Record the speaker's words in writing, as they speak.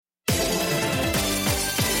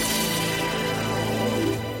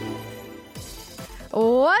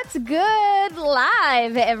What's good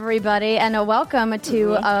live, everybody, and welcome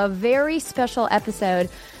to a very special episode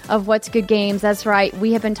of What's Good Games. That's right,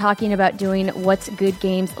 we have been talking about doing What's Good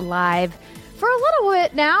Games live for a little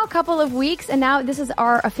bit now, a couple of weeks, and now this is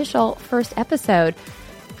our official first episode.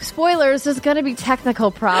 Spoilers, there's going to be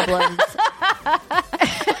technical problems.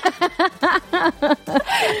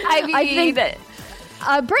 I think that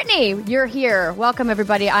Brittany, you're here. Welcome,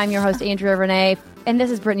 everybody. I'm your host, Andrea Renee. And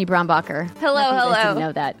this is Brittany Brombacher. Hello. Didn't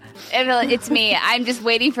know that. It's me. I'm just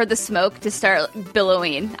waiting for the smoke to start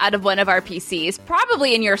billowing out of one of our PCs.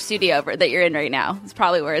 Probably in your studio that you're in right now. It's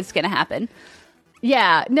probably where it's going to happen.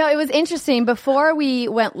 Yeah. No, it was interesting. Before we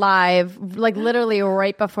went live, like literally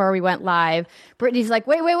right before we went live, Brittany's like,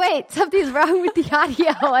 wait. Something's wrong with the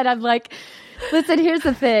audio. And I'm like, listen, here's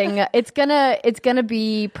the thing. It's gonna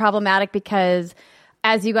be problematic because,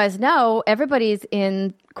 as you guys know, everybody's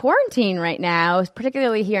in quarantine right now,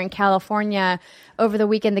 particularly here in California. Over the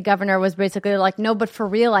weekend, the governor was basically like, no, but for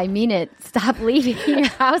real, I mean it. Stop leaving your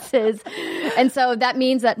houses. And so that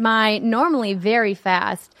means that my normally very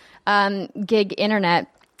fast gig internet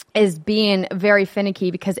is being very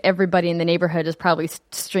finicky because everybody in the neighborhood is probably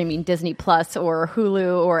streaming Disney Plus or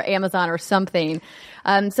Hulu or Amazon or something.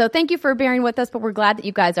 So thank you for bearing with us, but we're glad that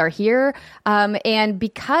you guys are here. And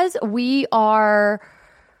because we have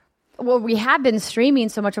been streaming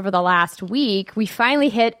so much over the last week, we finally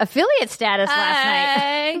hit affiliate status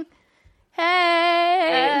last night.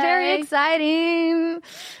 Hey, very exciting.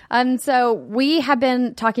 So we have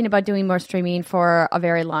been talking about doing more streaming for a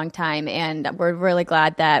very long time, and we're really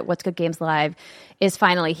glad that What's Good Games Live is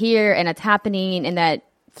finally here and it's happening, and that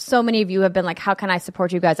so many of you have been like, how can I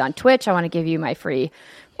support you guys on Twitch? I want to give you my free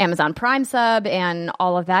Amazon Prime sub and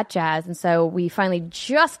all of that jazz. And so we finally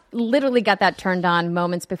just literally got that turned on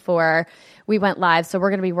moments before we went live. So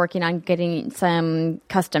we're going to be working on getting some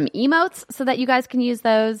custom emotes so that you guys can use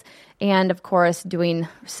those. And of course, doing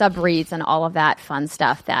sub reads and all of that fun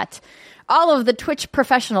stuff that all of the Twitch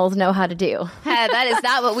professionals know how to do. That is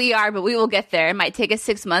not what we are, but we will get there. It might take us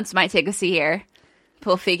 6 months, might take us a year.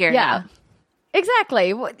 We'll figure it out.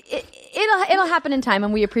 Exactly. It'll happen in time,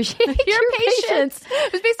 and we appreciate your patience.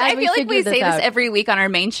 I feel like we say this every week on our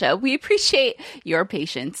main show. We appreciate your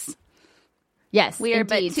patience. Yes, we are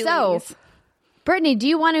indeed. but two so, ladies. Brittany, do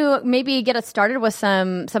you want to maybe get us started with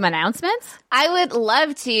some announcements? I would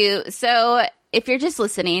love to. So, if you're just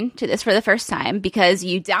listening to this for the first time because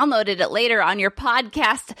you downloaded it later on your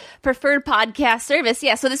preferred podcast service.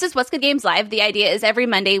 Yeah, so this is What's Good Games Live. The idea is every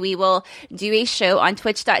Monday we will do a show on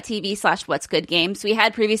twitch.tv/What's Good Games. We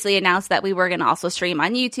had previously announced that we were going to also stream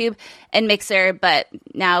on YouTube and Mixer, but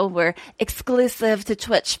now we're exclusive to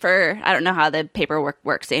Twitch for, I don't know how the paperwork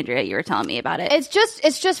works, Andrea. You were telling me about it. It's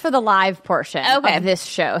just for the live portion of this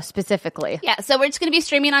show specifically. Yeah, so we're just going to be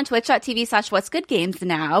streaming on twitch.tv/What's Good Games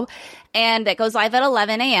now. And it goes live at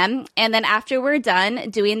 11 a.m. And then after we're done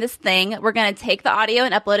doing this thing, we're going to take the audio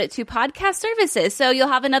and upload it to podcast services. So you'll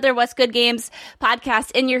have another What's Good Games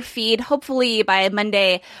podcast in your feed, hopefully by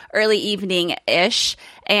Monday early evening-ish.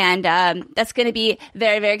 And that's going to be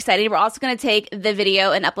very, very exciting. We're also going to take the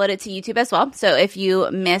video and upload it to YouTube as well. So if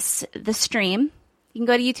you miss the stream, you can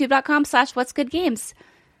go to youtube.com/What's Good Games.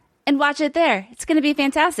 And watch it there. It's going to be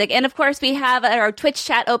fantastic. And of course, we have our Twitch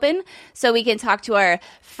chat open so we can talk to our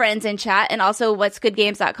friends in chat, and also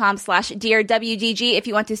whatsgoodgames.com/DearWGG if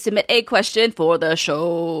you want to submit a question for the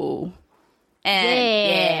show.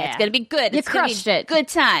 And it's going to be good. You crushed it. Good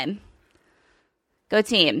time. Go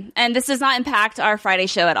team. And this does not impact our Friday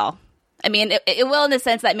show at all. I mean, it will in the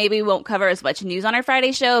sense that maybe we won't cover as much news on our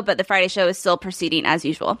Friday show, but the Friday show is still proceeding as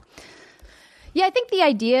usual. Yeah, I think the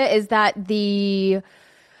idea is that the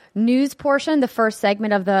news portion, the first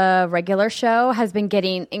segment of the regular show, has been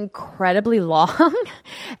getting incredibly long.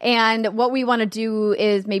 And what we want to do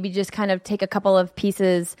is maybe just kind of take a couple of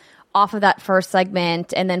pieces off of that first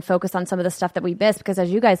segment and then focus on some of the stuff that we missed, because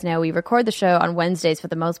as you guys know, we record the show on Wednesdays for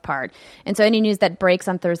the most part. And so any news that breaks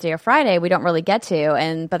on Thursday or Friday, we don't really get to.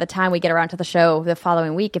 And by the time we get around to the show the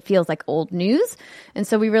following week, it feels like old news. And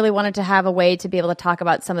so we really wanted to have a way to be able to talk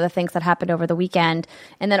about some of the things that happened over the weekend,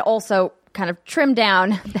 and then also kind of trim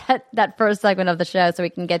down that first segment of the show so we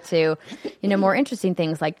can get to, more interesting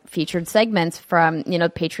things like featured segments from,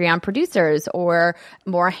 Patreon producers, or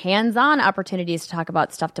more hands-on opportunities to talk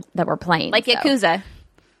about stuff that we're playing. Like Yakuza.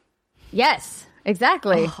 Yes,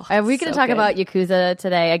 exactly. Are we going to talk about Yakuza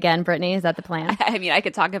today again, Brittany? Is that the plan? I mean, I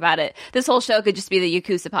could talk about it. This whole show could just be the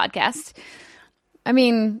Yakuza podcast. I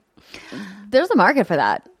mean, there's a market for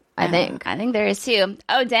that. I think there is too.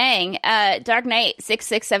 Oh, dang. Dark Knight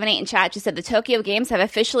 6678 in chat just said the Tokyo Games have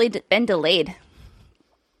officially been delayed.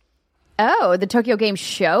 Oh, the Tokyo Game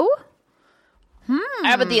Show?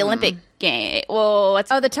 How about the Olympic game? Well,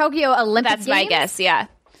 the Tokyo Olympic That's my Games? guess, yeah.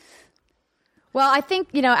 Well, I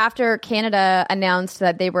think, after Canada announced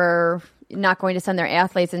that they were not going to send their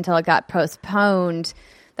athletes until it got postponed,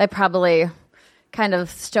 that probably kind of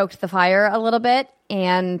stoked the fire a little bit.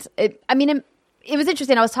 And it was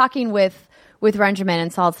interesting. I was talking with Benjamin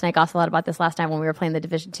and Solid Snake also a lot about this last time when we were playing the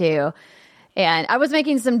Division 2. And I was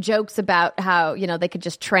making some jokes about how, they could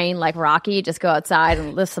just train like Rocky, just go outside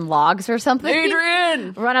and lift some logs or something.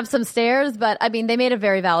 Adrian! Run up some stairs. But, they made a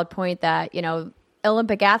very valid point that,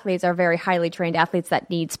 Olympic athletes are very highly trained athletes that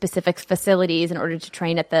need specific facilities in order to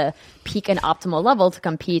train at the peak and optimal level to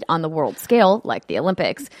compete on the world scale, like the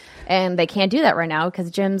Olympics. And they can't do that right now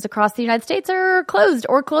because gyms across the United States are closed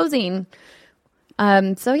or closing.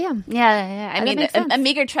 So yeah. Yeah. I mean, a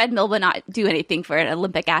meager treadmill would not do anything for an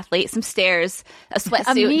Olympic athlete. Some stairs, a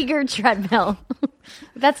sweatsuit. A meager treadmill.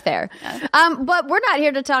 That's fair. Yeah. But we're not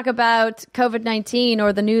here to talk about COVID-19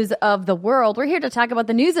 or the news of the world. We're here to talk about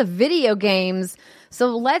the news of video games.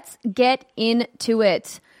 So let's get into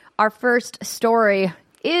it. Our first story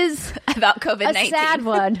is about COVID-19. A sad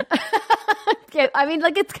one.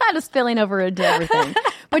 It's kind of spilling over into everything.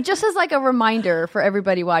 But just as like a reminder for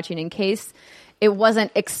everybody watching, in case it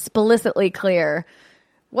wasn't explicitly clear,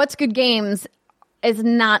 What's Good Games is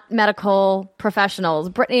not medical professionals.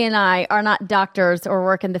 Brittany and I are not doctors or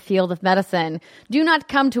work in the field of medicine. Do not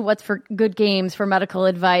come to What's for Good Games for medical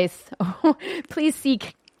advice. Please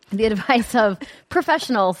seek the advice of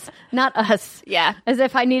professionals, not us. Yeah. As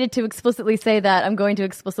if I needed to explicitly say that, I'm going to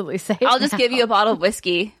explicitly say it I'll just now. give you a bottle of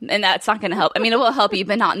whiskey, and that's not going to help. I mean, it will help you,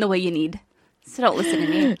 but not in the way you need. So don't listen to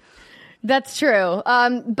me. That's true.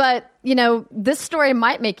 But, this story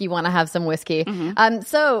might make you want to have some whiskey. Mm-hmm.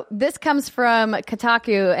 So this comes from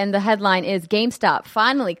Kotaku, and the headline is GameStop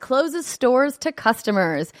finally closes stores to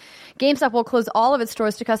customers. GameStop will close all of its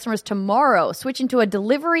stores to customers tomorrow, switching to a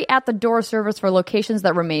delivery at the door service for locations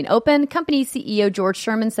that remain open. Company CEO George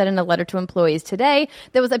Sherman said in a letter to employees today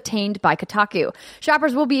that was obtained by Kotaku.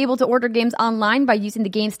 Shoppers will be able to order games online by using the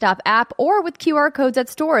GameStop app or with QR codes at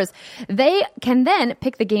stores. They can then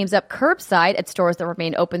pick the games up curbside at stores that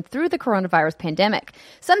remain open through the coronavirus pandemic.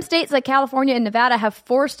 Some states like California and Nevada have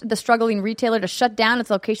forced the struggling retailer to shut down its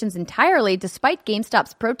locations entirely despite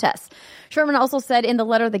GameStop's protests. Sherman also said in the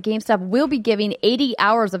letter that GameStop will be giving 80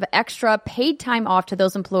 hours of extra paid time off to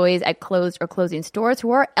those employees at closed or closing stores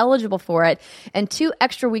who are eligible for it, and 2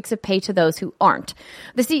 extra weeks of pay to those who aren't.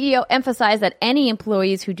 The CEO emphasized that any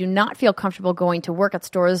employees who do not feel comfortable going to work at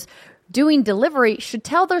stores doing delivery should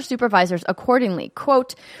tell their supervisors accordingly.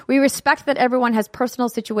 Quote, "We respect that everyone has personal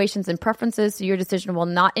situations and preferences, so your decision will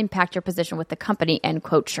not impact your position with the company," end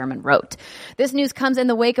quote, Sherman wrote. This news comes in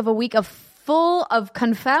the wake of a week full of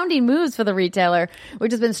confounding moves for the retailer,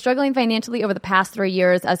 which has been struggling financially over the past 3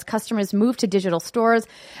 years as customers move to digital stores.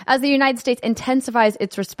 As the United States intensifies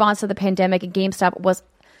its response to the pandemic, GameStop was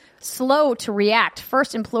slow to react.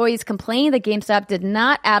 First, employees complained that GameStop did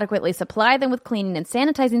not adequately supply them with cleaning and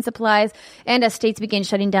sanitizing supplies. And as states began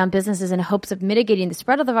shutting down businesses in hopes of mitigating the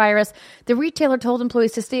spread of the virus, the retailer told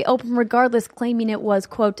employees to stay open regardless, claiming it was,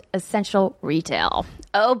 quote, essential retail.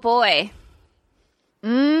 Oh, boy.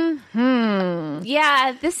 Mm-hmm.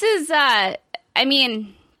 Yeah, this is,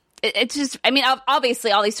 it's just,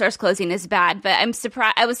 obviously all these stores closing is bad, but I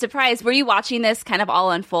was surprised. Were you watching this kind of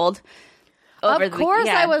all unfold? Of course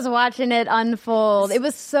I was watching it unfold. It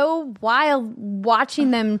was so wild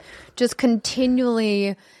watching them just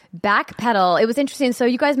continually backpedal. It was interesting. So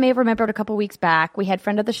you guys may have remembered a couple weeks back, we had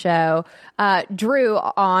friend of the show, Drew,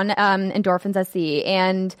 on Endorphins SC,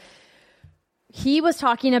 and he was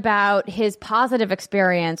talking about his positive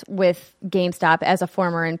experience with GameStop as a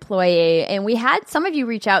former employee. And we had some of you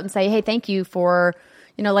reach out and say, hey, thank you for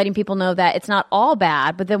letting people know that it's not all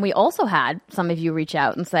bad. But then we also had some of you reach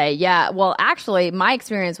out and say, yeah, well, actually, my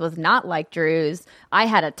experience was not like Drew's. I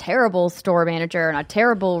had a terrible store manager and a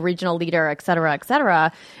terrible regional leader, et cetera, et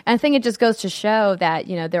cetera. And I think it just goes to show that,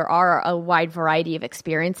 there are a wide variety of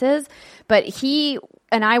experiences. But he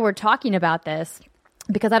and I were talking about this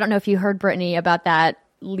because I don't know if you heard, Brittany, about that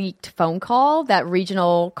leaked phone call, that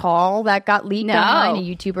regional call that got leaked online.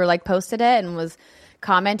 A YouTuber posted it and was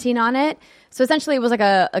commenting on it. So essentially, it was like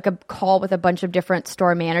a call with a bunch of different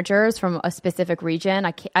store managers from a specific region.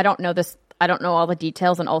 I don't know this. I don't know all the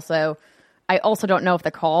details, and I also don't know if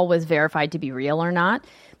the call was verified to be real or not.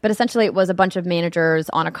 But essentially, it was a bunch of managers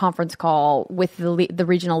on a conference call with the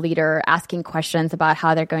regional leader asking questions about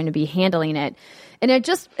how they're going to be handling it. And it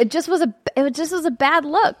just was a bad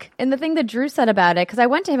look. And the thing that Drew said about it, because I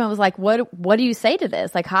went to him and was like, what do you say to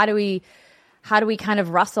this? Like, how do we kind of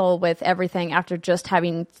wrestle with everything after just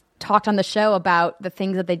having talked on the show about the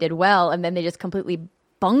things that they did well, and then they just completely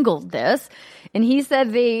bungled this. And he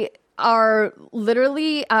said they are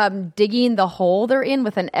literally digging the hole they're in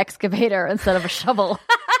with an excavator instead of a shovel.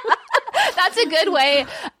 That's a good way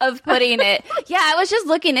of putting it. Yeah, I was just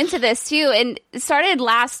looking into this too, and it started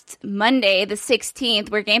last Monday, the 16th,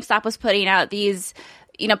 where GameStop was putting out these,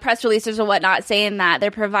 press releases or whatnot, saying that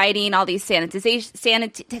they're providing all these sanitary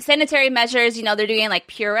measures. They're doing like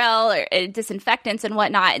Purell or disinfectants and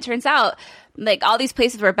whatnot. It turns out like all these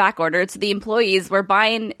places were back ordered, so the employees were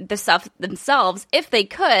buying the stuff themselves if they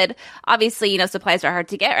could. Obviously, supplies are hard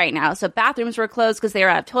to get right now, so bathrooms were closed because they were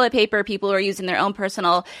out of toilet paper. People were using their own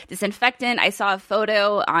personal disinfectant. I saw a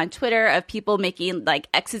photo on Twitter of people making like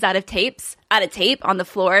X's out of tape on the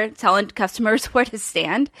floor, telling customers where to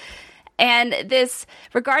stand. And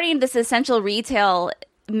regarding this essential retail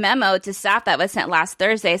memo to staff that was sent last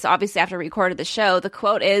Thursday, so obviously after we recorded the show, the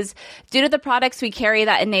quote is, "Due to the products we carry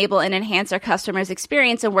that enable and enhance our customers'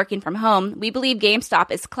 experience in working from home, we believe GameStop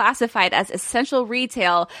is classified as essential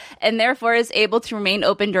retail and therefore is able to remain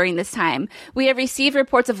open during this time. We have received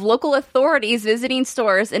reports of local authorities visiting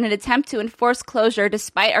stores in an attempt to enforce closure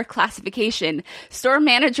despite our classification. Store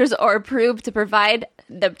managers are approved to provide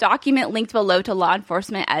the document linked below to law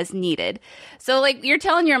enforcement as needed." So like you're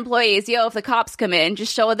telling your employees, if the cops come in,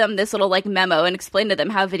 just show them this little like memo and explain to them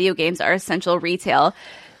how video games are essential retail.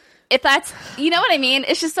 If that's, what I mean?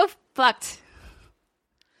 It's just so fucked.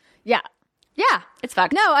 Yeah. Yeah. It's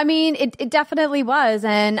fucked. No, I mean, it definitely was.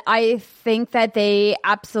 And I think that they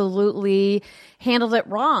absolutely handled it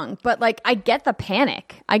wrong. But like, I get the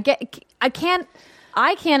panic. I can't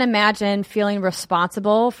imagine feeling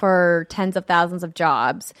responsible for tens of thousands of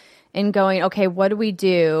jobs and going, okay, what do we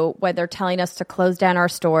do when they're telling us to close down our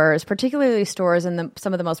stores, particularly stores in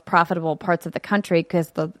some of the most profitable parts of the country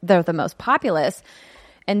because they're the most populous,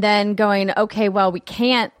 and then going, okay, well, we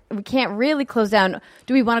can't really close down.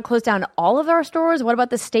 Do we want to close down all of our stores? What about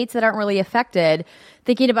the states that aren't really affected?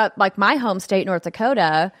 Thinking about like my home state, North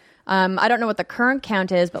Dakota. I don't know what the current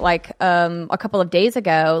count is, but like a couple of days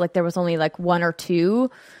ago, like there was only like 1 or 2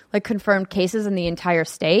 like confirmed cases in the entire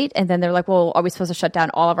state. And then they're like, well, are we supposed to shut down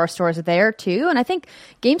all of our stores there too? And I think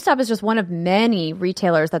GameStop is just one of many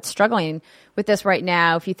retailers that's struggling with this right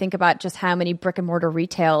now. If you think about just how many brick and mortar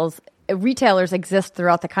retailers exist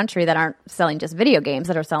throughout the country that aren't selling just video games,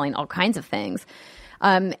 that are selling all kinds of things.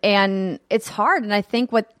 And it's hard. And I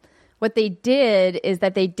think what they did is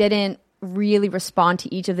that they didn't really respond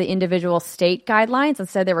to each of the individual state guidelines.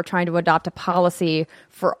 Instead, they were trying to adopt a policy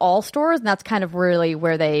for all stores, and that's kind of really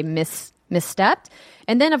where they misstepped.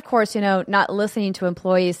 And then, of course, not listening to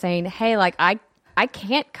employees saying, hey, like, I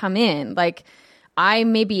can't come in. Like, I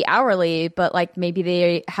may be hourly, but, like, maybe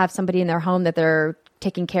they have somebody in their home that they're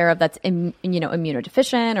taking care of that's,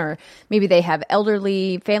 immunodeficient, or maybe they have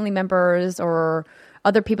elderly family members or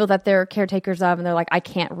other people that they're caretakers of, and they're like, I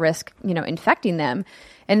can't risk, infecting them.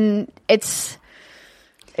 And it's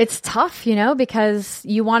tough, because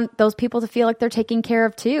you want those people to feel like they're taken care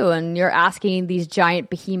of too. And you're asking these giant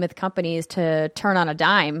behemoth companies to turn on a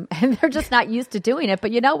dime, and they're just not used to doing it.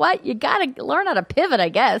 But you know what? You got to learn how to pivot, I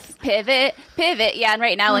guess. Pivot. Yeah. And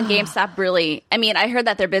right now when GameStop really, I heard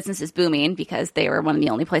that their business is booming because they were one of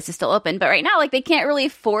the only places still open. But right now, like, they can't really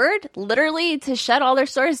afford literally to shut all their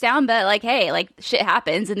stores down. But like, hey, like, shit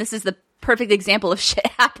happens. And this is the perfect example of shit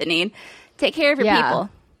happening. Take care of your people.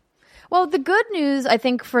 Well, the good news, I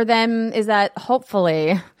think, for them is that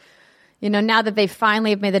hopefully, now that they finally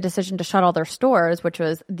have made the decision to shut all their stores, which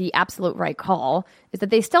was the absolute right call, is that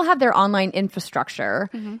they still have their online infrastructure,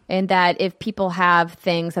 and that if people have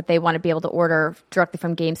things that they want to be able to order directly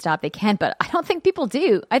from GameStop, they can. But I don't think people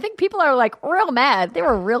do. I think people are like real mad. They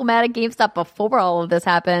were real mad at GameStop before all of this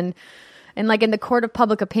happened. And like in the court of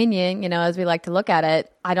public opinion, as we like to look at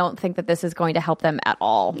it, I don't think that this is going to help them at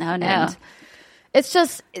all. No. And it's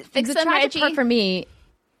just fix the them, tragic Reggie. part for me.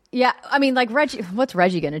 Yeah, like Reggie, what's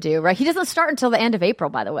Reggie going to do, right? He doesn't start until the end of April,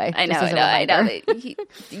 by the way. I know. I don't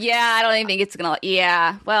even think it's going to,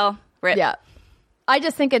 yeah, well, rip. Yeah. I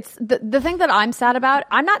just think it's the thing that I'm sad about.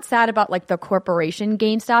 I'm not sad about like the corporation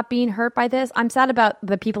GameStop being hurt by this. I'm sad about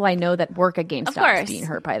the people I know that work at GameStop being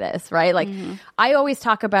hurt by this, right? Like I always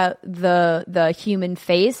talk about the human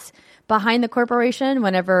face behind the corporation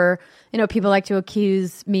whenever, people like to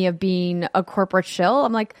accuse me of being a corporate shill.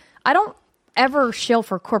 I'm like, I don't ever shill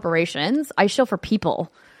for corporations. I shill for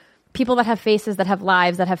people that have faces, that have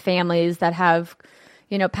lives, that have families, that have,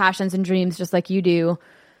 passions and dreams just like you do.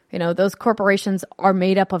 Those corporations are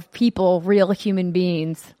made up of people, real human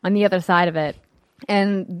beings on the other side of it.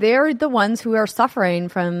 And they're the ones who are suffering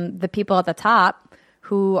from the people at the top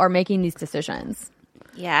who are making these decisions.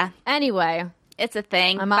 Yeah. Anyway, It's a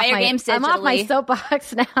thing. I'm Buy your games digitally. I'm off my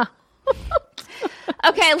soapbox now.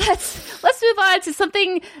 Okay, let's move on to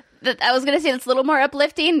something that I was going to say that's a little more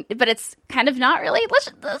uplifting, but it's kind of not really.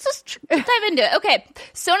 Let's just dive into it. Okay,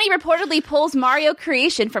 Sony reportedly pulls Mario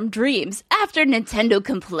Creation from Dreams after Nintendo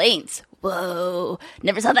complaints. Whoa,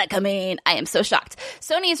 never saw that coming. I am so shocked.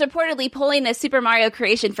 Sony is reportedly pulling a Super Mario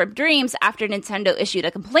Creation from Dreams after Nintendo issued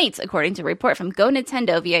a complaint, according to a report from Go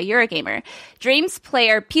Nintendo via Eurogamer. Dreams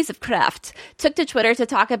player Piece of Craft took to Twitter to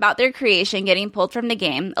talk about their creation getting pulled from the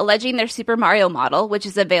game, alleging their Super Mario model, which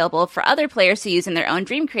is available for other players to use in their own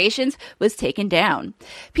Dream creations, was taken down.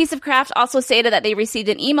 Piece of Craft also stated that they received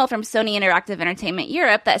an email from Sony Interactive Entertainment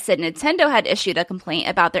Europe that said Nintendo had issued a complaint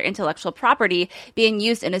about their intellectual property being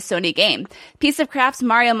used in a Sony game. Piece of Craft's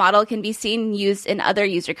Mario model can be seen used in other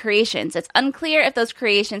user creations. It's unclear if those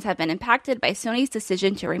creations have been impacted by Sony's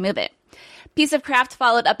decision to remove it. Piece of Craft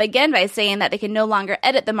followed up again by saying that they can no longer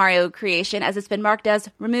edit the Mario creation as it's been marked as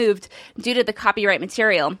removed due to the copyright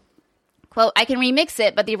material. Quote, I can remix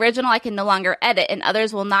it, but the original I can no longer edit and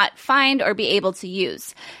others will not find or be able to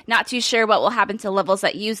use. Not too sure what will happen to levels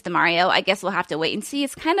that use the Mario. I guess we'll have to wait and see.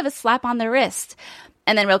 It's kind of a slap on the wrist.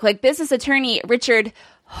 And then real quick, business attorney Richard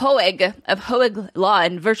Hoeg of Hoeg Law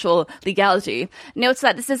and Virtual Legality notes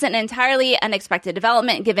that this is an entirely unexpected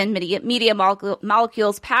development given Media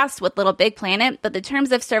Molecule's past with Little Big Planet, but the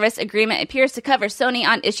terms of service agreement appears to cover Sony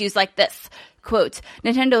on issues like this. Quote,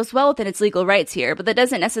 Nintendo is well within its legal rights here, but that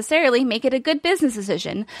doesn't necessarily make it a good business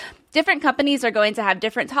decision. Different companies are going to have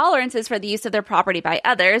different tolerances for the use of their property by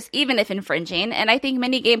others, even if infringing, and I think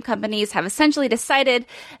many game companies have essentially decided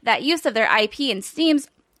that use of their IP and streams,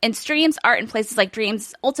 art in places like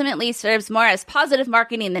Dreams ultimately serves more as positive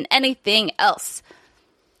marketing than anything else.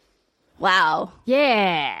 Wow.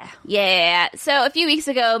 Yeah. Yeah. So a few weeks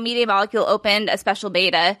ago, Media Molecule opened a special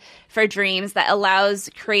beta for Dreams that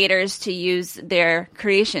allows creators to use their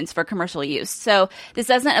creations for commercial use. So this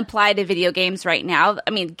doesn't apply to video games right now.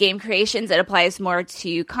 I mean, game creations, it applies more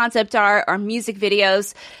to concept art or music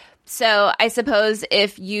videos. So I suppose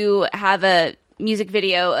if you have a music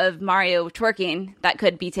video of Mario twerking, that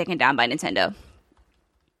could be taken down by Nintendo.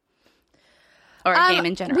 Or a game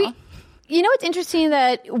in general. You know, it's interesting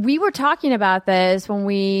that we were talking about this when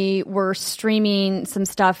we were streaming some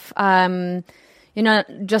stuff,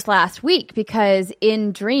 just last week, because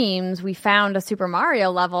in Dreams, we found a Super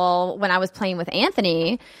Mario level when I was playing with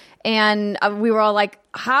Anthony, and we were all like,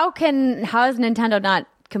 how has Nintendo not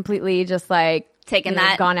completely just like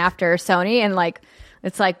gone after Sony? And like,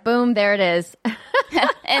 it's like, boom, there it is.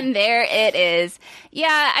 And there it is.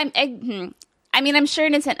 Yeah, I'm sure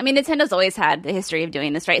Nintendo's always had the history of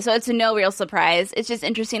doing this, right? So it's no real surprise. It's just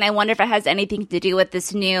interesting. I wonder if it has anything to do with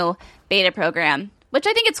this new beta program, which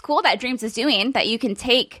I think it's cool that Dreams is doing, that you can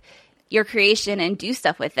take your creation and do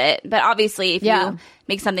stuff with it. But obviously, if you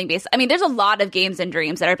make something based... I mean, there's a lot of games in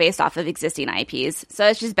Dreams that are based off of existing IPs, so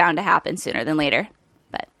it's just bound to happen sooner than later.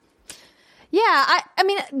 But yeah, I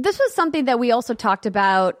mean, this was something that we also talked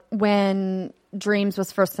about when Dreams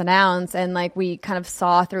was first announced, and like we kind of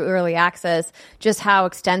saw through early access just how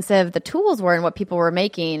extensive the tools were and what people were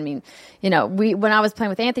making. I mean, when I was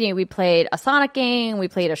playing with Anthony, we played a Sonic game, we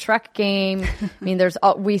played a Shrek game. I mean,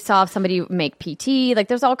 we saw somebody make PT. Like,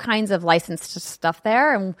 there's all kinds of licensed stuff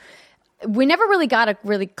there, and we never really got a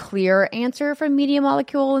really clear answer from Media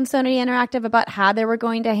Molecule and Sony Interactive about how they were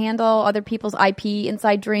going to handle other people's IP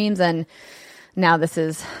inside Dreams. And now this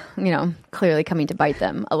is, clearly coming to bite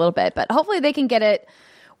them a little bit. But hopefully they can get it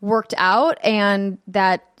worked out, and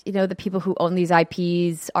that, the people who own these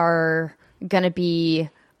IPs are going to be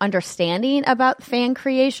understanding about fan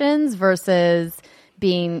creations versus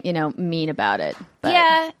being, mean about it. But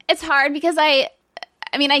yeah, it's hard because I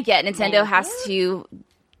get Nintendo has to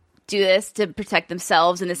do this to protect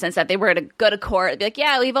themselves in the sense that they were to go to court and be like,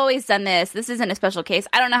 yeah, we've always done this. This isn't a special case.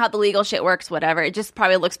 I don't know how the legal shit works, whatever. It just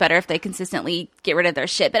probably looks better if they consistently get rid of their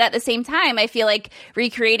shit. But at the same time, I feel like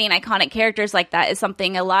recreating iconic characters like that is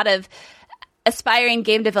something a lot of aspiring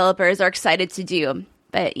game developers are excited to do.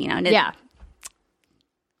 But, yeah.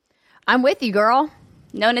 I'm with you, girl.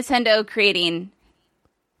 No Nintendo creating.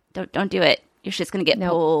 Don't do it. Your shit's going to get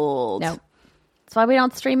pulled. No. That's why we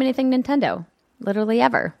don't stream anything Nintendo. Literally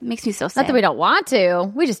ever. It makes me so sad. Not that we don't want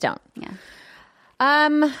to. We just don't.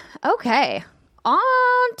 Yeah. Okay.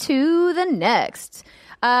 On to the next.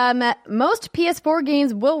 Most PS4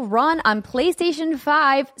 games will run on PlayStation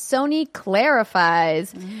 5, Sony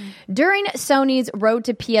clarifies. During Sony's Road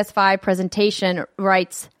to PS5 presentation,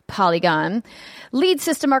 writes Polygon. Lead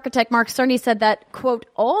system architect Mark Cerny said that, quote,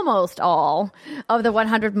 almost all of the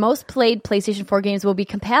 100 most played PlayStation 4 games will be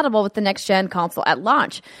compatible with the next-gen console at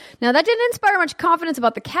launch. Now, that didn't inspire much confidence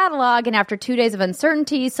about the catalog, and after 2 days of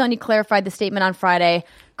uncertainty, Sony clarified the statement on Friday.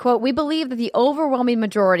 Quote, we believe that the overwhelming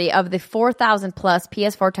majority of the 4,000 plus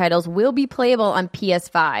PS4 titles will be playable on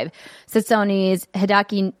PS5, said Sony's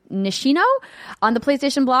Hideki Nishino on the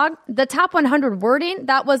PlayStation blog. The top 100 wording,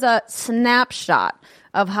 that was a snapshot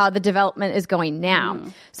of how the development is going now.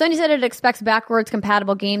 Sony said it expects backwards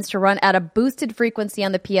compatible games to run at a boosted frequency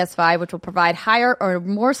on the PS5, which will provide higher or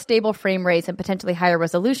more stable frame rates and potentially higher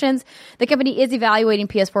resolutions. The company is evaluating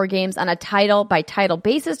PS4 games on a title-by-title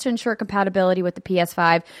basis to ensure compatibility with the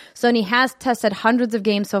PS5. Sony has tested hundreds of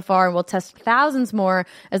games so far and will test thousands more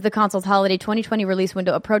as the console's holiday 2020 release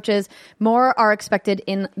window approaches. More are expected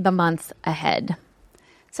in the months ahead.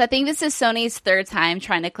 So I think this is Sony's third time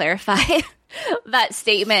trying to clarify that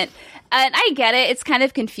statement. And I get it. It's kind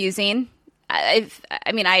of confusing. I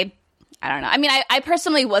don't know. I mean, I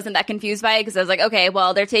personally wasn't that confused by it because I was like, okay,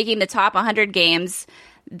 well, they're taking the top 100 games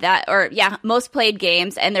most played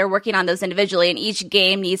games, and they're working on those individually. And each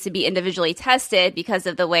game needs to be individually tested because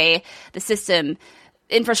of the way the system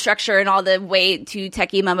infrastructure and all the way to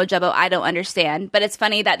techie mumbo jumbo I don't understand. But it's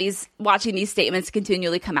funny that watching these statements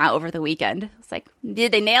continually come out over the weekend. It's like,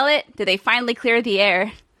 did they nail it? Did they finally clear the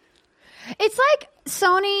air? It's like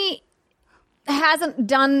Sony hasn't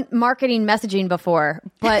done marketing messaging before,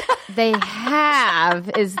 but they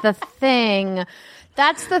have is the thing.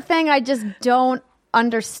 That's the thing I just don't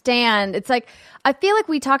understand. It's like, I feel like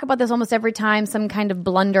we talk about this almost every time some kind of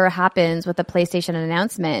blunder happens with a PlayStation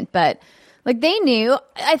announcement, but like they knew.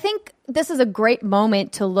 I think this is a great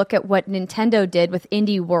moment to look at what Nintendo did with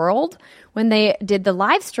Indie World when they did the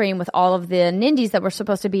live stream with all of the Nindies that were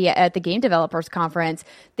supposed to be at the Game Developers Conference.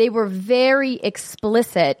 They were very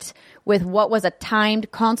explicit with what was a timed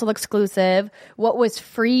console exclusive, what was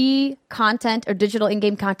free content or digital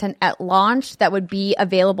in-game content at launch that would be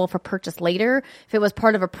available for purchase later, if it was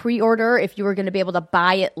part of a pre-order, if you were going to be able to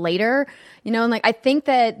buy it later. You know, and like I think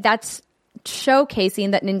that that's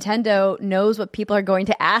showcasing that Nintendo knows what people are going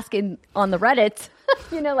to ask on the Reddit,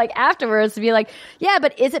 you know, like afterwards to be like, yeah,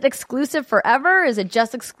 but is it exclusive forever? Is it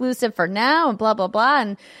just exclusive for now? And blah, blah, blah.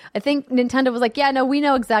 And I think Nintendo was like, yeah, no, we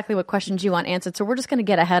know exactly what questions you want answered. So we're just going to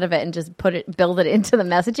get ahead of it and just build it into the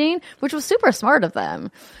messaging, which was super smart of them.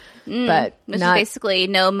 But which is basically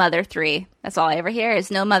no Mother 3. That's all I ever hear is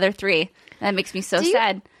no Mother 3. That makes me so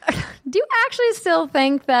sad. Do you actually still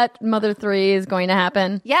think that Mother 3 is going to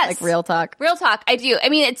happen? Yes. Like real talk. Real talk. I do. I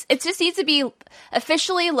mean, it just needs to be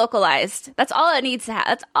officially localized. That's all it needs to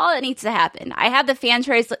That's all it needs to happen. I have the fan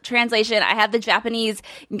translation. I have the Japanese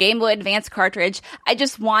Game Boy Advance cartridge. I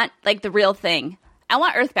just want like the real thing. I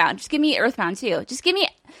want Earthbound. Just give me Earthbound too. Just give me...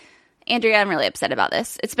 Andrea, I'm really upset about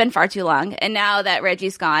this. It's been far too long. And now that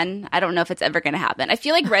Reggie's gone, I don't know if it's ever going to happen. I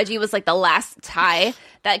feel like Reggie was like the last tie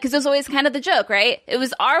that, because it was always kind of the joke, right? It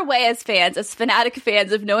was our way as fans, as fanatic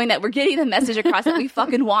fans, of knowing that we're getting the message across that we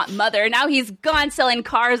fucking want Mother. Now he's gone selling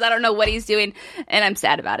cars. I don't know what he's doing. And I'm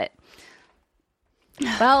sad about it.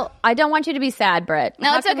 Well, I don't want you to be sad, Britt.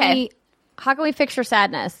 No, it's okay. How can we fix your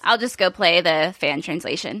sadness? I'll just go play the fan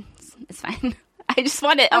translation. It's fine. I just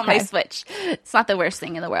want it on my Switch. It's not the worst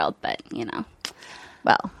thing in the world, but you know.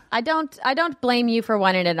 Well, I don't blame you for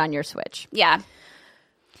wanting it on your Switch. Yeah.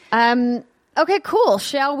 Okay, cool.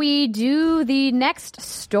 Shall we do the next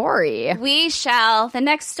story? We shall. The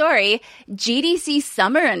next story, GDC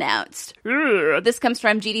Summer announced. This comes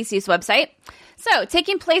from GDC's website. So,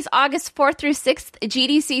 taking place August 4th through 6th,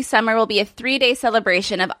 GDC Summer will be a 3-day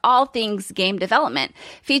celebration of all things game development,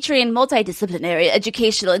 featuring multidisciplinary,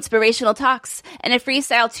 educational, inspirational talks, and a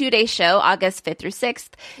freestyle 2-day show August 5th through 6th.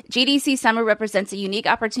 GDC Summer represents a unique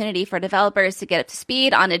opportunity for developers to get up to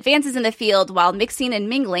speed on advances in the field while mixing and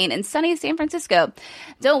mingling in sunny San Francisco.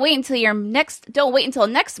 Don't wait until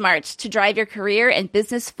next March to drive your career and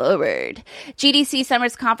business forward. GDC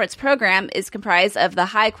Summer's conference program is comprised of the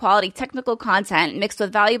high-quality technical content mixed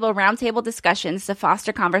with valuable roundtable discussions to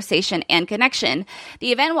foster conversation and connection.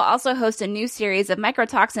 The event will also host a new series of micro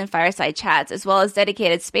talks and fireside chats, as well as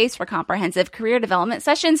dedicated space for comprehensive career development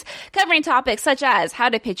sessions covering topics such as how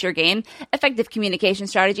to pitch your game, effective communication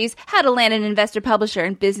strategies, how to land an investor publisher,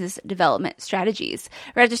 and business development strategies.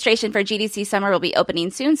 Registration for GDC Summer will be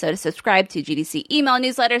opening soon, so to subscribe to GDC email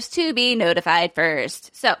newsletters to be notified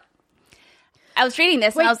first. So, I was reading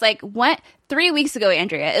this and I was like, what? 3 weeks ago,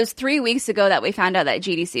 Andrea. It was 3 weeks ago that we found out that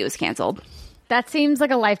GDC was canceled. That seems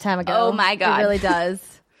like a lifetime ago. Oh my God. It really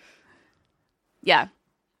does. Yeah.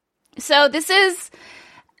 So this is...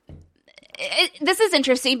 this is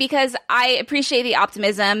interesting because I appreciate the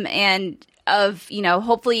optimism and of,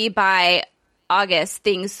 hopefully by August,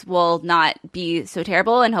 things will not be so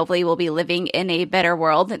terrible, and hopefully we'll be living in a better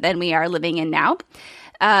world than we are living in now.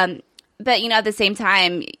 But, at the same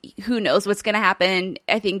time, who knows what's going to happen?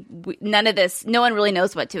 I think no one really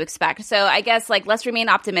knows what to expect. So I guess, let's remain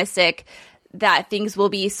optimistic that things will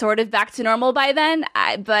be sort of back to normal by then.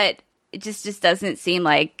 But it just doesn't seem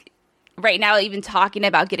like right now, even talking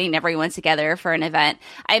about getting everyone together for an event.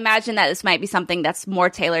 I imagine that this might be something that's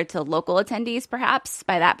more tailored to local attendees, perhaps,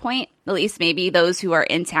 by that point. At least maybe those who are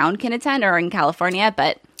in town can attend or in California,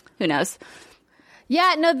 but who knows?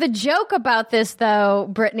 Yeah, no, the joke about this, though,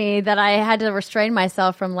 Brittany, that I had to restrain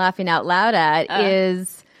myself from laughing out loud at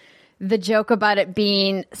is the joke about it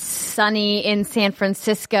being sunny in San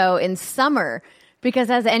Francisco in summer. Because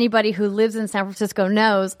as anybody who lives in San Francisco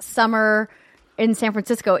knows, summer in San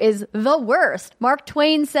Francisco is the worst. Mark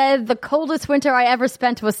Twain said the coldest winter I ever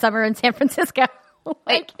spent was summer in San Francisco.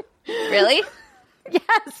 Wait, really?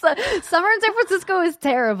 Yes, summer in San Francisco is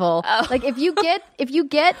terrible. Oh. If you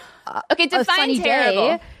get okay, define a sunny terrible.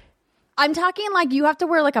 Day, I'm talking you have to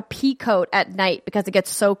wear a pea coat at night because it gets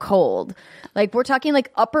so cold. We're talking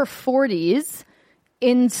upper 40s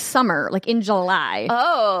in summer, in July.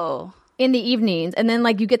 Oh. In the evenings, and then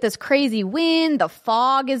you get this crazy wind, the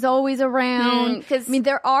fog is always around.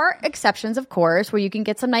 There are exceptions, of course, where you can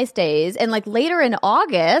get some nice days, and later in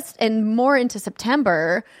August and more into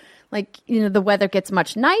September, the weather gets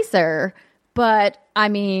much nicer. But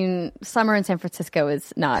summer in San Francisco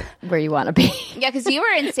is not where you want to be. Yeah, because you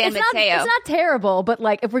were in San Mateo. It's not terrible, but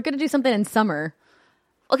if we're gonna do something in summer.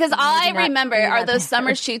 Well, because all I remember are those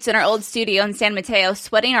summer shoots in our old studio in San Mateo,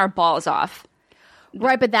 sweating our balls off.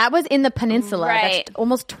 Right, but that was in the peninsula. Right. That's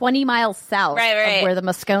almost 20 miles south of where the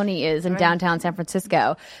Moscone is in downtown San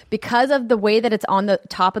Francisco. Because of the way that it's on the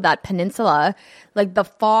top of that peninsula, the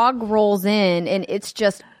fog rolls in and it's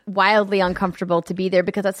just wildly uncomfortable to be there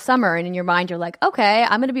because it's summer, and in your mind you're like, okay,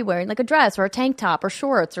 I'm going to be wearing a dress or a tank top or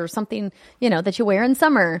shorts or something, that you wear in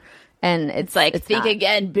summer. And it's think not.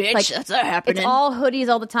 Again, bitch. That's not happening. It's all hoodies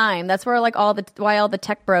all the time. That's where why all the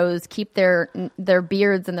tech bros keep their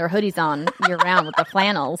beards and their hoodies on year round with the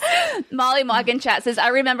flannels. Molly Mock in chat says, I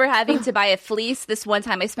remember having to buy a fleece this one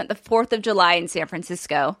time. I spent the 4th of July in San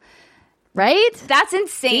Francisco. Right? That's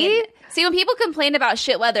insane. See, when people complain about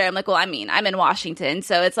shit weather, I'm like, well, I'm in Washington.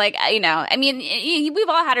 So it's we've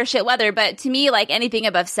all had our shit weather, but to me, anything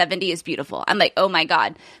above 70 is beautiful. I'm like, oh my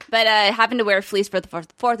God. But having to wear a fleece for the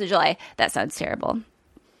 4th of July, that sounds terrible.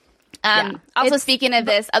 Also, speaking of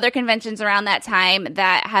this, other conventions around that time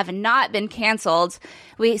that have not been canceled,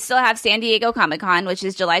 we still have San Diego Comic-Con, which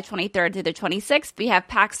is July 23rd through the 26th. We have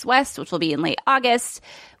PAX West, which will be in late August.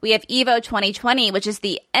 We have EVO 2020, which is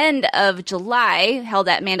the end of July, held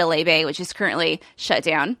at Mandalay Bay, which is currently shut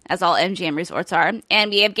down, as all MGM resorts are. And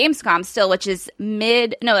we have Gamescom still, which is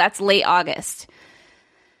that's late August.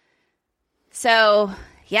 So,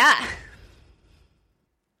 yeah.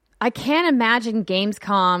 I can't imagine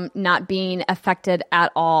Gamescom not being affected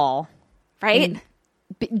at all. Right?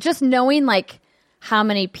 Just knowing how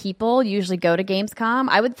many people usually go to Gamescom,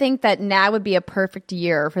 I would think that now would be a perfect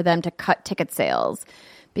year for them to cut ticket sales.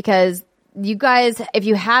 Because you guys, if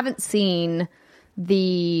you haven't seen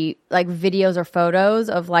the videos or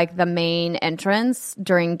photos of the main entrance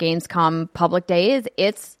during Gamescom public days,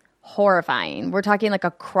 it's horrifying. We're talking a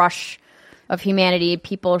crush of humanity,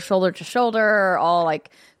 people shoulder to shoulder, all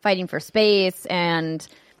fighting for space. And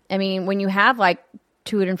when you have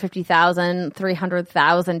 250,000,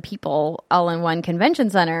 300,000 people all in one convention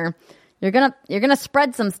center, you're gonna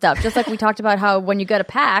spread some stuff. Just like we talked about how when you go to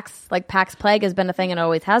PAX, PAX Plague has been a thing and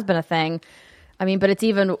always has been a thing. But it's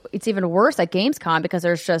even worse at Gamescom because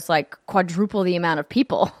there's just quadruple the amount of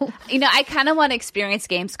people. I kind of want to experience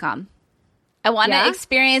Gamescom. I want to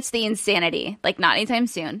experience the insanity. Not anytime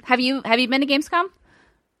soon. Have you been to Gamescom?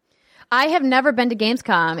 I have never been to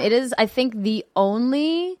Gamescom. It is, I think, the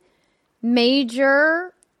only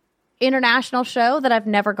major international show that I've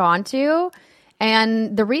never gone to.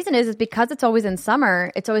 And the reason is because it's always in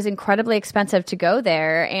summer, it's always incredibly expensive to go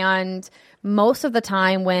there. And most of the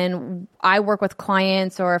time when I work with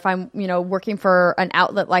clients or if I'm, working for an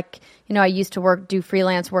outlet, I used to do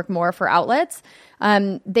freelance work more for outlets,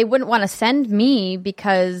 they wouldn't want to send me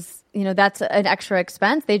because that's an extra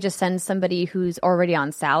expense. They just send somebody who's already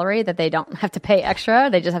on salary that they don't have to pay extra.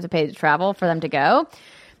 They just have to pay the travel for them to go.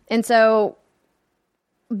 And so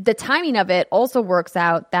the timing of it also works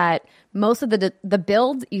out that most of the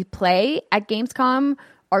builds you play at Gamescom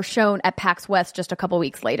are shown at PAX West just a couple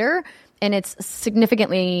weeks later. and it's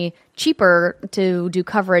significantly cheaper to do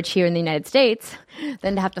coverage here in the United States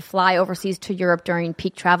than to have to fly overseas to Europe during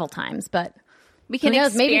peak travel times. But we can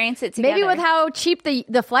experience it together. Maybe with how cheap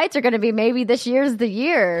the flights are going to be, maybe this year's the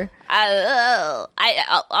year. All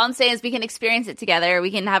I'm saying is we can experience it together.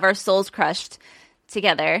 We can have our souls crushed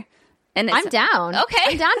together. And I'm down. Okay.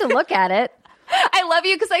 I'm down to look at it. I love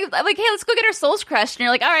you because I'm like, hey, let's go get our souls crushed. And you're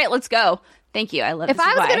like, all right, let's go. Thank you. I love it. If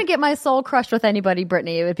I was going to get my soul crushed with anybody,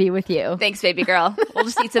 Brittany, it would be with you. Thanks, baby girl. We'll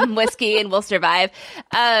just eat some whiskey and we'll survive.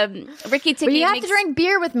 Ricky Ticky, but you have to drink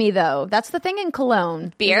beer with me, though. That's the thing in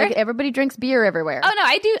Cologne. Beer? Like, everybody drinks beer everywhere. Oh no,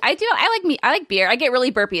 I do. I like beer. I get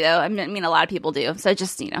really burpy though. I mean, a lot of people do. So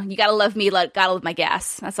just you gotta love me. Gotta love my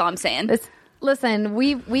gas. That's all I'm saying. Listen,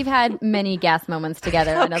 we've had many gas moments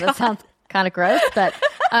together. I know that sounds kind of gross, but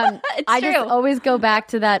I just always go back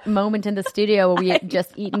to that moment in the studio where we had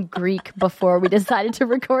just eaten Greek before we decided to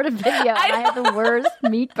record a video, and I had the worst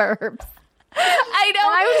meat burps. I know.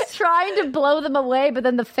 And I was trying to blow them away, but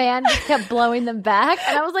then the fan just kept blowing them back,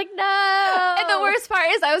 and I was like, no. And the worst part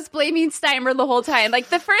is I was blaming Steimer the whole time. Like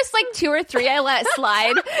the first 2 or 3 I let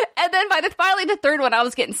slide, and then finally the third one I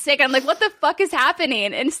was getting sick. I'm like, what the fuck is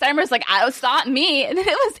happening? And Steimer's like, it's not me, and it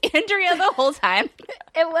was Andrea the whole time.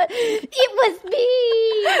 It was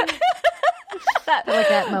me. Like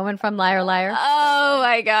that moment from Liar Liar. Oh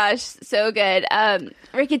my gosh, so good.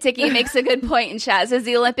 Ricky Ticky makes a good point in chat. Says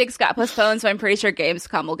the Olympics got postponed, so I'm pretty sure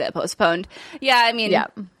Gamescom will get postponed. Yeah, I mean,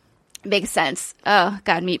 makes sense. Oh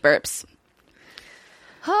god, meat burps.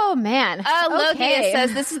 Oh man. Logia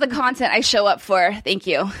says this is the content I show up for. Thank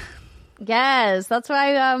you. Yes, that's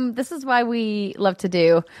why. This is why we love to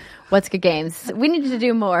do What's Good Games. We need to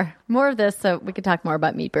do more of this so we can talk more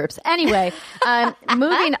about meat burps. Anyway,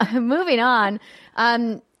 moving on.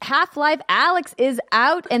 Half-Life Alyx is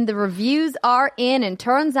out and the reviews are in, and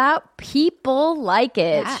turns out people like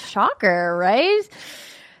it. Yeah. Shocker, right?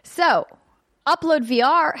 So, Upload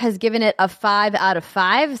VR has given it a 5 out of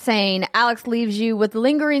 5, saying Alyx leaves you with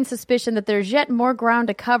lingering suspicion that there's yet more ground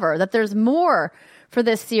to cover, that there's more for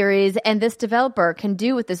this series and this developer can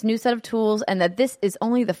do with this new set of tools, and that this is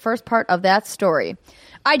only the first part of that story.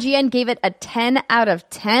 IGN gave it a 10 out of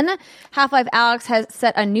 10. Half-Life Alyx has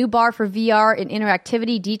set a new bar for VR in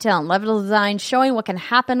interactivity, detail, and level design, showing what can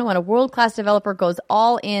happen when a world-class developer goes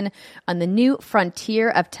all in on the new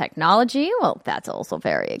frontier of technology. Well, that's also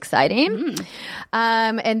very exciting.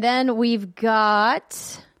 And then we've got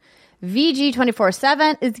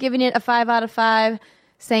VG247 is giving it a 5 out of 5,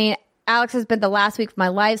 saying Alyx has been the last week of my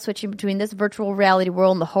life, switching between this virtual reality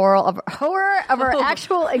world and the horror of our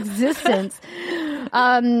actual existence.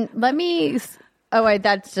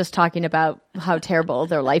 That's just talking about how terrible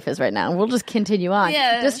their life is right now. We'll just continue on.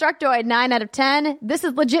 Yeah. Destructoid, 9 out of 10. This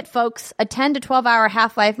is legit, folks. A 10 to 12 hour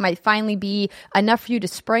Half-Life might finally be enough for you to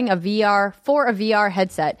spring a VR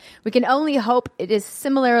headset. We can only hope it is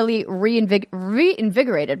similarly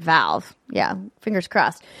reinvigorated Valve. Yeah, fingers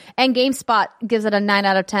crossed. And GameSpot gives it a 9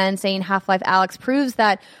 out of 10, saying Half-Life Alyx proves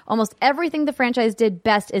that almost everything the franchise did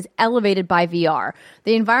best is elevated by VR.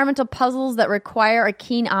 The environmental puzzles that require a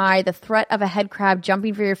keen eye, the threat of a headcrab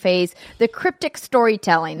jumping for your face, the cryptic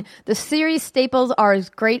storytelling. The series staples are as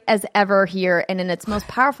great as ever here, and in its most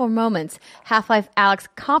powerful moments, Half-Life Alyx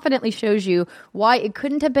confidently shows you why it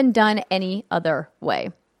couldn't have been done any other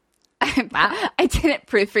way. I didn't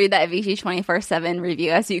proofread that VG247 review,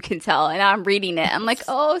 as you can tell, and I'm reading it. I'm like,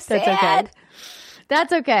 oh, sad.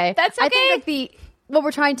 That's okay. I think that what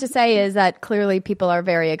we're trying to say is that clearly people are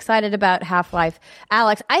very excited about Half-Life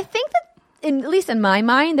Alyx. I think that, at least in my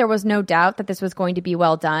mind, there was no doubt that this was going to be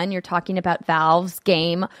well done. You're talking about Valve's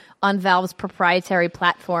game on Valve's proprietary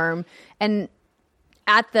platform, and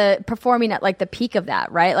performing at the peak of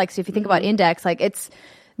that, right? So if you think about Index, it's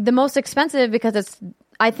the most expensive because it's,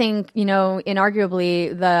 I think,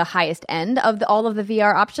 inarguably the highest end of all of the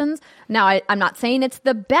VR options. Now, I'm not saying it's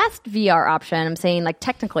the best VR option. I'm saying,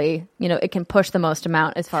 technically, it can push the most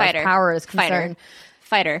amount as far as power is concerned.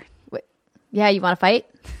 Fighter. Wait, yeah, you want to fight?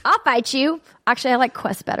 I'll fight you. Actually, I like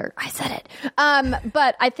Quest better. I said it.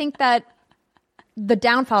 But I think that the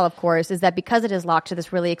downfall, of course, is that because it is locked to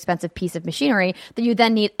this really expensive piece of machinery, that you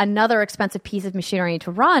then need another expensive piece of machinery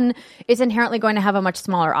to run, is inherently going to have a much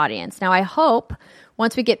smaller audience. Now, I hope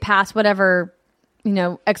once we get past whatever,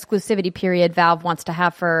 exclusivity period Valve wants to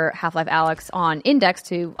have for Half-Life Alyx on Index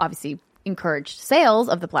to obviously encourage sales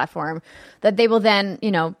of the platform, that they will then,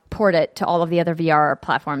 port it to all of the other VR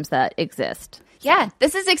platforms that exist. Yeah,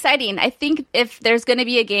 this is exciting. I think if there's going to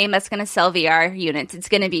be a game that's going to sell VR units, it's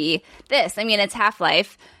going to be this. I mean, it's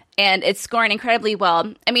Half-Life, and it's scoring incredibly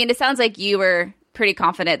well. I mean, it sounds like you were pretty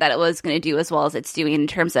confident that it was going to do as well as it's doing in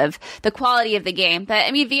terms of the quality of the game. But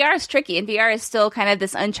I mean, VR is tricky, and VR is still kind of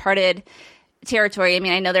this uncharted territory. I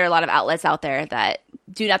mean, I know there are a lot of outlets out there that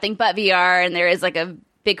do nothing but VR, and there is like a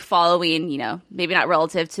big following, you know, maybe not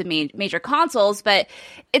relative to major consoles, but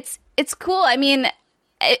it's cool. I mean,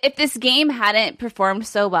 if this game hadn't performed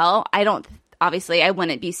so well, obviously I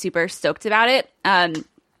wouldn't be super stoked about it.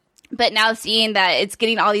 But now seeing that it's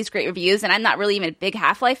getting all these great reviews, and I'm not really even a big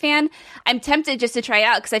Half-Life fan, I'm tempted just to try it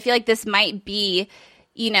out because I feel like this might be,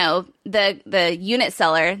 you know, the unit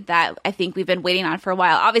seller that I think we've been waiting on for a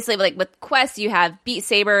while. Obviously, like with Quest, you have Beat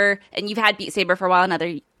Saber, and you've had Beat Saber for a while in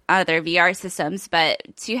other VR systems, but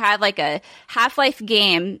to have like a Half-Life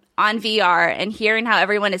game on VR and hearing how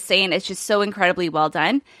everyone is saying it's just so incredibly well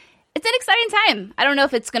done, it's an exciting time. I don't know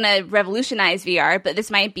if it's going to revolutionize VR, but this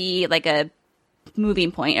might be like a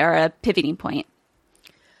moving point or a pivoting point.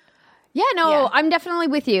 Yeah, I'm definitely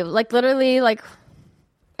with you. Like literally like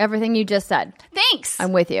everything you just said. Thanks.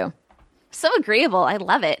 I'm with you. So agreeable. I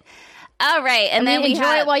love it. All right. And then we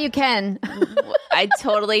enjoy it while you can. I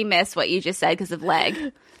totally missed what you just said because of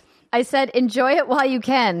leg. I said, enjoy it while you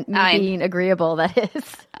can. Being agreeable, that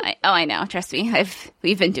is. I know. Trust me.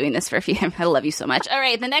 We've been doing this for a few years. I love you so much. All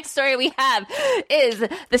right. The next story we have is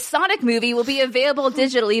the Sonic movie will be available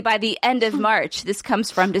digitally by the end of March. This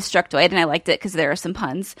comes from Destructoid, and I liked it because there are some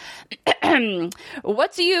puns.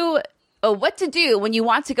 What to do when you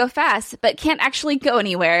want to go fast but can't actually go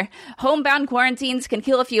anywhere. Homebound quarantines can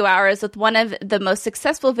kill a few hours with one of the most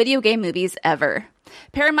successful video game movies ever.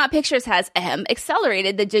 Paramount Pictures has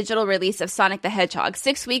accelerated the digital release of Sonic the Hedgehog.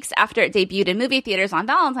 6 weeks after it debuted in movie theaters on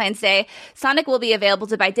Valentine's Day, Sonic will be available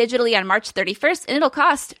to buy digitally on March 31st, and it'll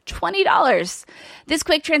cost $20. This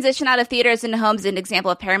quick transition out of theaters into homes is an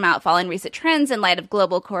example of Paramount following recent trends in light of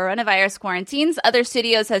global coronavirus quarantines. Other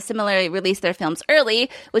studios have similarly released their films early,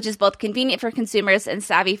 which is both convenient for consumers and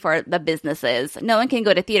savvy for the businesses. No one can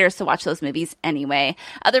go to theaters to watch those movies anyway.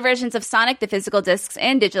 Other versions of Sonic, the physical discs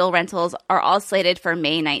and digital rentals, are all slated for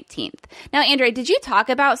May 19th. Now, Andrea, did you talk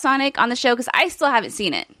about Sonic on the show? Because I still haven't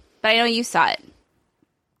seen it, but I know you saw it.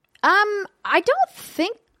 I don't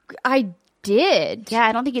think I did. Yeah,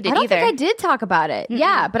 I don't think you did either. I don't think I did talk about it. Mm-mm.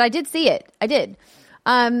 Yeah, but I did see it. I did.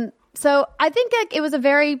 So I think like it was a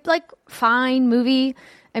very like fine movie.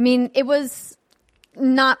 I mean, it was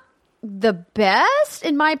not the best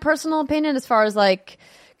in my personal opinion as far as like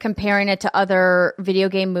comparing it to other video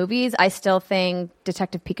game movies. I still think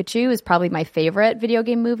Detective Pikachu is probably my favorite video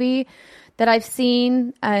game movie that I've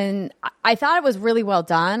seen. And I thought it was really well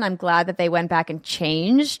done. I'm glad that they went back and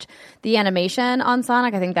changed the animation on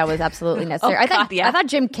Sonic. I think that was absolutely necessary. I thought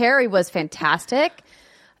Jim Carrey was fantastic.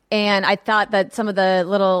 And I thought that some of the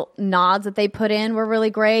little nods that they put in were really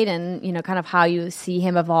great, and you know, kind of how you see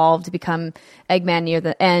him evolve to become Eggman near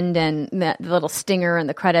the end, and the little stinger in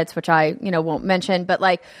the credits, which I won't mention. But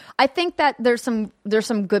like, I think that there's some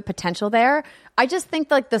good potential there. I just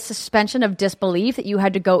think like the suspension of disbelief that you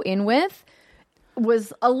had to go in with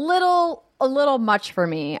was a little much for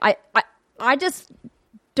me. I just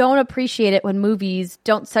don't appreciate it when movies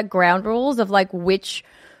don't set ground rules of like which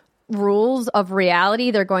rules of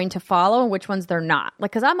reality they're going to follow and which ones they're not.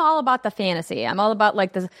 Like, because I'm all about the fantasy. I'm all about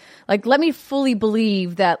like this, like, let me fully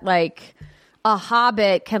believe that like a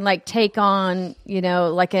hobbit can like take on, you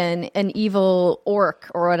know, like an evil orc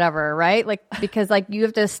or whatever, right? Like, because like you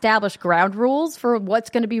have to establish ground rules for what's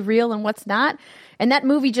going to be real and what's not. And that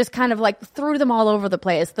movie just kind of like threw them all over the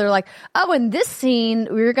place. They're like, oh, in this scene,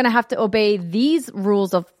 we're going to have to obey these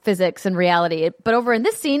rules of physics and reality. But over in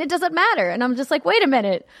this scene, it doesn't matter. And I'm just like, wait a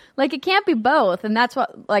minute. Like, it can't be both. And that's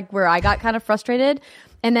what, like, where I got kind of frustrated.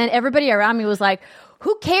 And then everybody around me was like,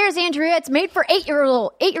 who cares, Andrea? It's made for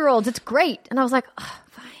 8-year-olds. It's great. And I was like, oh,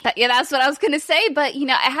 fine. Yeah, that's what I was going to say. But, you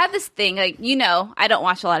know, I have this thing, like, you know, I don't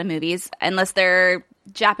watch a lot of movies unless they're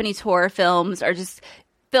Japanese horror films or just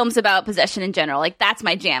films about possession in general. Like, that's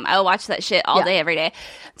my jam. I'll watch that shit all day, every day.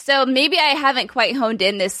 So maybe I haven't quite honed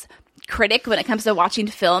in this critic when it comes to watching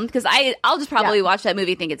film, because I'll just probably watch that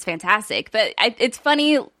movie, think it's fantastic. But it's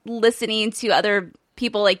funny listening to other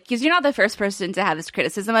people, like, because you're not the first person to have this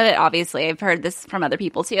criticism of it. Obviously, I've heard this from other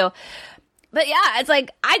people too. But yeah, it's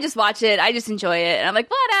like, I just watch it. I just enjoy it. And I'm like,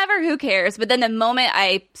 whatever, who cares? But then the moment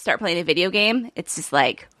I start playing a video game, it's just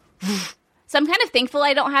like... So I'm kind of thankful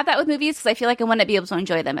I don't have that with movies, because I feel like I wouldn't be able to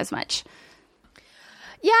enjoy them as much.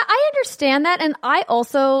 Yeah, I understand that. And I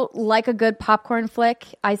also like a good popcorn flick.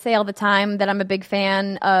 I say all the time that I'm a big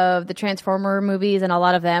fan of the Transformer movies, and a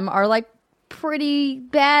lot of them are like pretty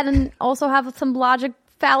bad and also have some logic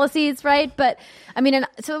fallacies, right? But I mean,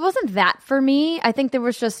 so it wasn't that for me. I think there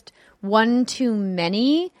was just one too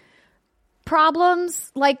many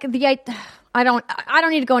problems. Like I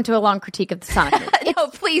don't need to go into a long critique of the Sonic movie. No,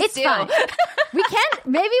 please it's do. Fine.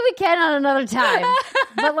 Maybe we can on another time.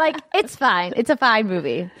 But like, it's fine. It's a fine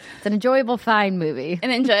movie. It's an enjoyable, fine movie.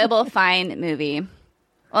 An enjoyable, fine movie.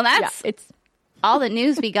 Well, that's it's all the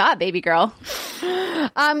news we got, baby girl.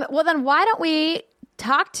 well, then why don't we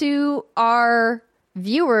talk to our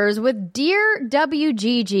viewers with Dear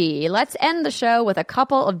WGG. Let's end the show with a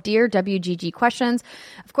couple of Dear WGG questions.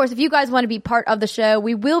 Of course, if you guys want to be part of the show,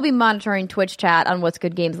 we will be monitoring Twitch chat on What's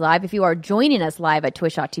Good Games Live if you are joining us live at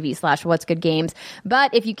twitch.tv/What's Good Games.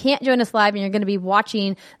 But if you can't join us live and you're going to be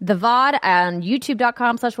watching the VOD on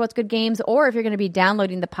youtube.com/What's Good Games, or if you're going to be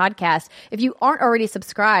downloading the podcast, if you aren't already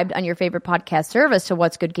subscribed on your favorite podcast service to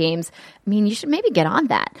What's Good Games, I mean, you should maybe get on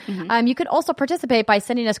that. You could also participate by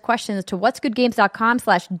sending us questions to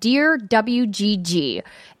whatsgoodgames.com/DearWGG,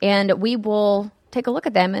 and we will take a look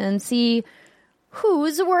at them and see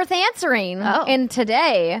who's worth answering. And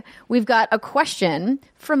today we've got a question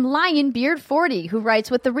from Lionbeard40, who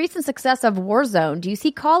writes, with the recent success of Warzone, do you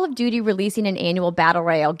see Call of Duty releasing an annual Battle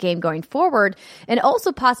Royale game going forward and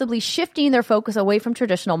also possibly shifting their focus away from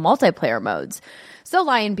traditional multiplayer modes? So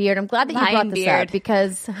Lionbeard, I'm glad that you brought this up,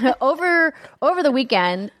 because over the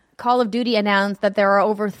weekend, Call of Duty announced that there are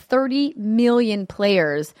over 30 million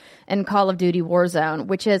players in Call of Duty Warzone,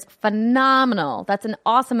 which is phenomenal. That's an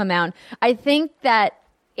awesome amount. I think that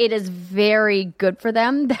it is very good for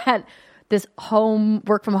them that this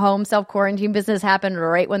work from home, self-quarantine business happened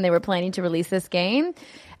right when they were planning to release this game.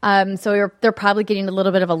 So they're probably getting a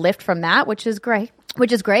little bit of a lift from that, which is great.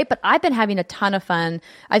 But I've been having a ton of fun.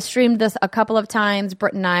 I've streamed this a couple of times.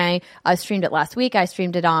 Britt and I streamed it last week. I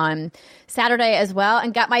streamed it on Saturday as well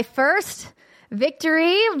and got my first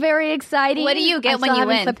victory. Very exciting. What do you get when you win?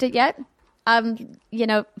 I haven't flipped it yet.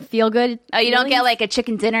 Feel good. Oh, you don't get like a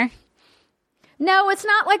chicken dinner? No, it's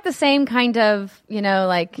not like the same kind of,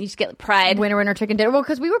 like you just get pride. Winner chicken dinner. Well,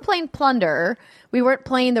 because we were playing Plunder. We weren't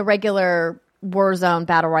playing the regular Warzone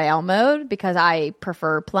Battle Royale mode because I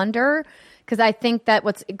prefer Plunder. Because I think that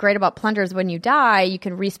what's great about Plunder is when you die, you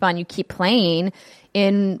can respawn, you keep playing.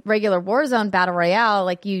 In regular Warzone Battle Royale,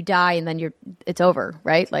 like you die and then it's over,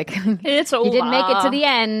 right? Like it's over. You didn't make it to the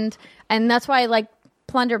end. And that's why I like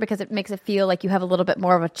Plunder, because it makes it feel like you have a little bit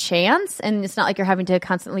more of a chance, and it's not like you're having to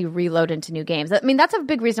constantly reload into new games. I mean, that's a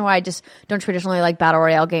big reason why I just don't traditionally like Battle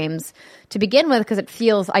Royale games to begin with, because it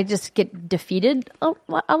feels I just get defeated a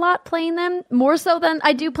lot playing them, more so than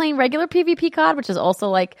I do playing regular PvP COD, which is also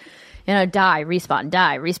like, die, respawn,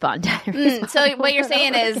 die, respawn, die, respawn. So what you're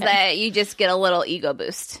saying is that you just get a little ego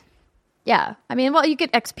boost. Yeah. I mean, well, you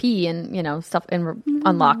get XP and, stuff and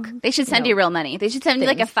unlock. They should send you real money. They should send you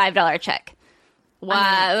like a $5 check.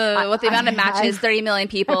 Wow. With the amount of matches, 30 million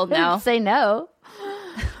people, no. Say no.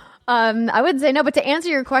 I wouldn't say no, but to answer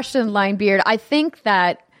your question, Linebeard, I think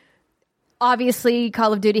that obviously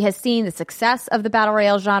Call of Duty has seen the success of the Battle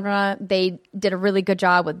Royale genre. They did a really good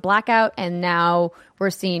job with Blackout, and now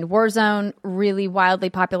we're seeing Warzone really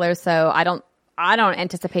wildly popular, so I don't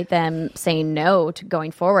anticipate them saying no to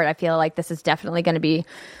going forward. I feel like this is definitely going to be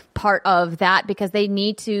part of that, because they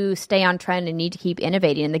need to stay on trend and need to keep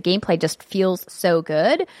innovating, and the gameplay just feels so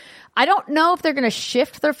good. I don't know if they're going to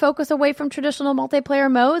shift their focus away from traditional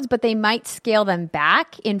multiplayer modes, but they might scale them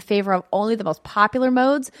back in favor of only the most popular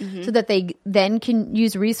modes, so that they then can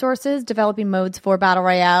use resources developing modes for Battle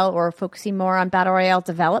Royale or focusing more on Battle Royale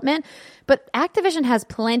development. But Activision has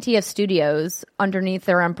plenty of studios underneath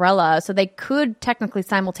their umbrella, so they could technically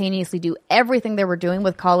simultaneously do everything they were doing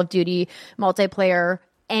with Call of Duty multiplayer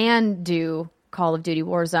and do Call of Duty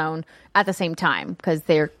Warzone at the same time, because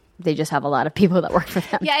they just have a lot of people that work for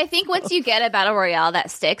them. Yeah, I think once you get a Battle Royale that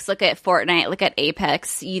sticks, look at Fortnite, look at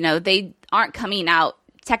Apex, they aren't coming out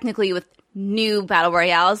technically with new Battle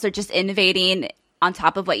Royales. They're just innovating on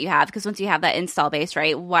top of what you have, because once you have that install base,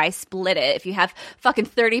 right, why split it if you have fucking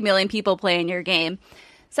 30 million people playing your game?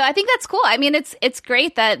 So I think that's cool. I mean, it's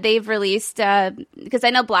great that they've released, because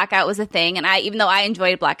I know Blackout was a thing, and even though I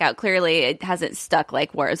enjoyed Blackout, clearly it hasn't stuck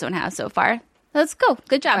like Warzone has so far. Let's go.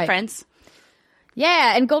 Good job, friends.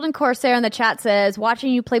 Yeah, and Golden Corsair in the chat says,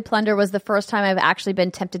 watching you play Plunder was the first time I've actually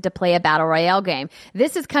been tempted to play a Battle Royale game.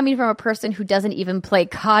 This is coming from a person who doesn't even play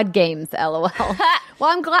COD games, LOL. Well,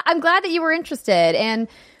 I'm glad that you were interested, and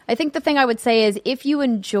I think the thing I would say is if you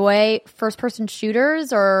enjoy first-person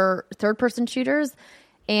shooters or third-person shooters,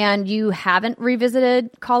 and you haven't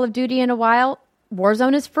revisited Call of Duty in a while,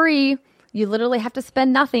 Warzone is free. You literally have to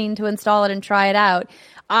spend nothing to install it and try it out.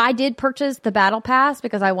 I did purchase the Battle Pass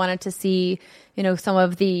because I wanted to see, some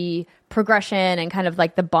of the progression and kind of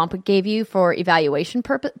like the bump it gave you for evaluation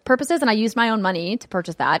purposes. And I used my own money to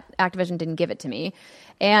purchase that. Activision didn't give it to me.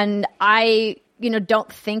 And I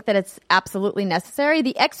don't think that it's absolutely necessary.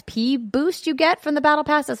 The XP boost you get from the Battle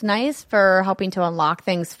Pass is nice for helping to unlock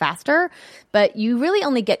things faster, but you really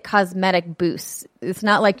only get cosmetic boosts. It's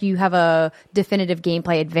not like you have a definitive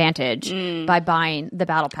gameplay advantage by buying the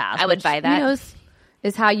Battle Pass. I would buy that.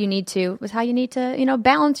 Is how you need to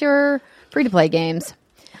balance your free-to-play games.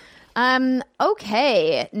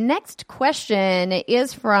 Okay, next question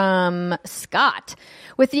is from Scott.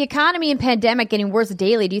 With the economy and pandemic getting worse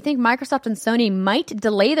daily, do you think Microsoft and Sony might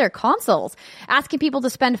delay their consoles? Asking people to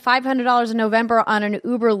spend $500 in November on an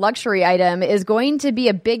Uber luxury item is going to be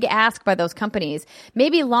a big ask by those companies.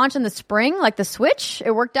 Maybe launch in the spring like the Switch.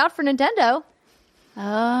 It worked out for Nintendo.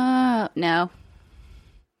 Oh, no.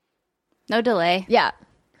 No delay. Yeah.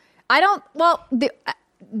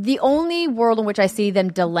 The only world in which I see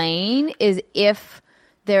them delaying is if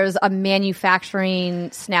there's a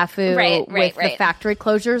manufacturing snafu with the factory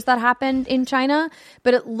closures that happened in China.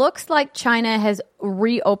 But it looks like China has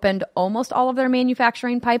reopened almost all of their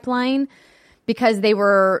manufacturing pipeline because they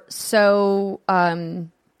were so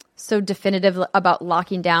definitive about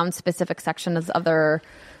locking down specific sections of their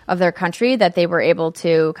country that they were able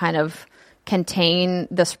to kind of contain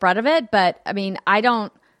the spread of it. But I mean,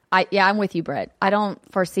 I'm with you, Britt. I don't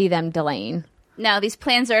foresee them delaying. No, these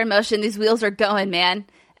plans are in motion. These wheels are going, man.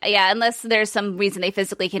 Yeah, unless there's some reason they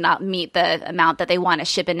physically cannot meet the amount that they want to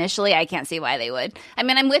ship initially, I can't see why they would. I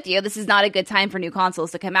mean, I'm with you. This is not a good time for new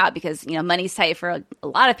consoles to come out because, money's tight for a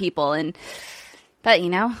lot of people. But,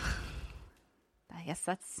 I guess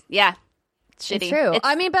that's, it's shitty. It's true. But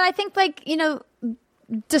I think,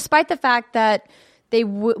 despite the fact that they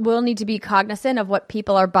will need to be cognizant of what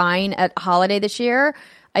people are buying at holiday this year,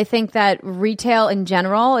 I think that retail in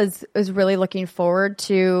general is really looking forward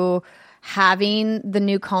to having the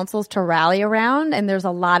new consoles to rally around. And there's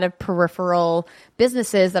a lot of peripheral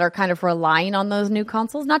businesses that are kind of relying on those new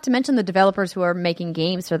consoles, not to mention the developers who are making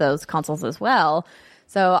games for those consoles as well.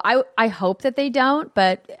 So I hope that they don't.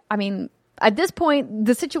 But I mean, at this point,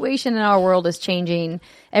 the situation in our world is changing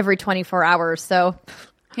every 24 hours. So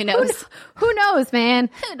who knows? Who knows, man?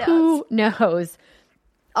 Who knows?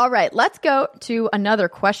 All right, let's go to another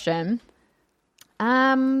question.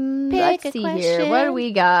 Let's see here. What do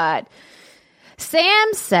we got?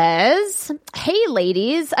 Sam says, hey,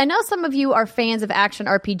 ladies, I know some of you are fans of action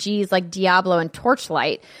RPGs like Diablo and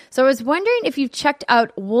Torchlight, so I was wondering if you've checked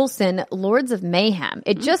out Wolcen Lords of Mayhem.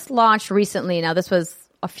 It just launched recently. Now, this was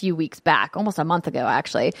a few weeks back, almost a month ago,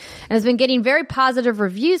 actually, and has been getting very positive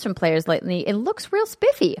reviews from players lately. It looks real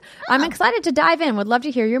spiffy. I'm excited to dive in. Would love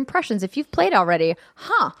to hear your impressions if you've played already.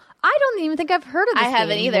 I don't even think I've heard of this game. I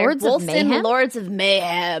haven't either. Wolcen Lords of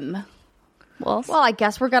Mayhem. Well, I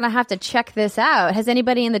guess we're going to have to check this out. Has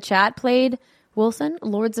anybody in the chat played Wolcen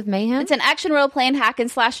Lords of Mayhem? It's an action role-playing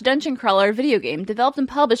hack-and-slash dungeon crawler video game developed and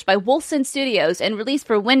published by Wolcen Studios and released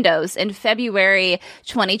for Windows in February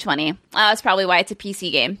 2020. That's probably why it's a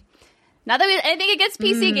PC game. Not that I think it gets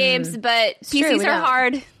PC games, but PCs are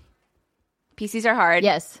hard. PCs are hard.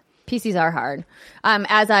 Yes. PCs are hard.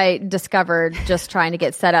 As I discovered just trying to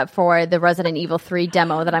get set up for the Resident Evil 3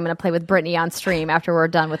 demo that I'm going to play with Brittany on stream after we're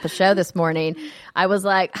done with the show this morning, I was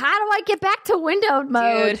like, how do I get back to windowed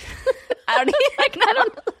mode? Dude. I don't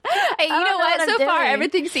know. Hey, you know what? So far,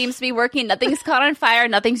 everything seems to be working. Nothing's caught on fire.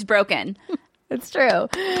 Nothing's broken. It's true.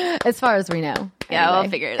 As far as we know. Yeah, anyway. We'll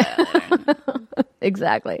figure it out later.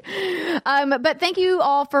 Exactly. But thank you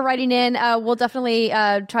all for writing in. We'll definitely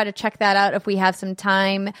try to check that out if we have some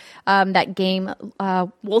time. That game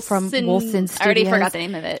from Wolcen Studios. I already forgot the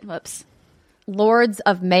name of it. Whoops. Lords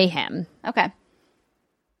of Mayhem. Okay.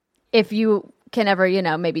 If you can ever,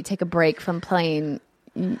 maybe take a break from playing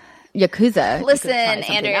Yakuza. Listen,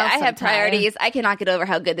 Andrea, I have priorities. I cannot get over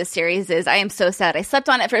how good this series is. I am so sad. I slept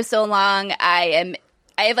on it for so long. I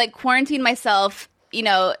have quarantined myself,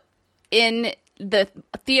 in the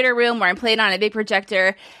theater room where I'm playing on a big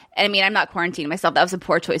projector. And I mean, I'm not quarantining myself. That was a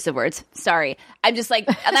poor choice of words. Sorry. I'm just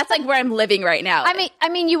that's where I'm living right now. I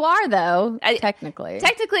mean, you are though. Technically,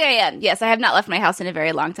 I am. Yes, I have not left my house in a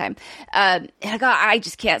very long time. And I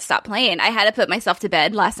just can't stop playing. I had to put myself to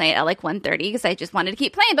bed last night at 1:30 because I just wanted to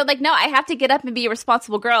keep playing. But no, I have to get up and be a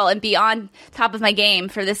responsible girl and be on top of my game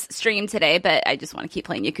for this stream today. But I just want to keep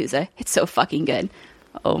playing Yakuza. It's so fucking good.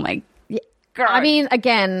 Oh my. Girl. I mean,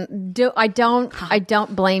 again, I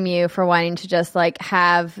don't blame you for wanting to just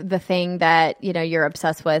have the thing that you're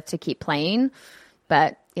obsessed with to keep playing,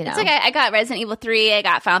 but it's okay. I got Resident Evil 3, I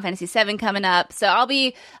got Final Fantasy 7 coming up, so I'll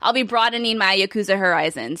be broadening my Yakuza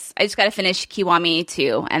horizons. I just got to finish Kiwami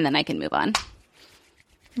 2, and then I can move on.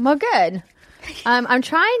 Well, good. I'm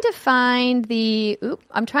trying to find the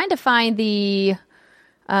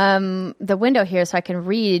the window here so I can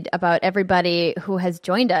read about everybody who has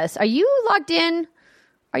joined us. Are you logged in?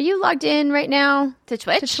 Are you logged in right now To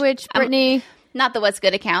Twitch? To Twitch, Brittany? Not the What's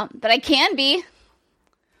Good account, but I can be.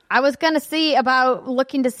 I was going to see about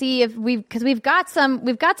looking to see if because we've got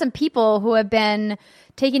some people who have been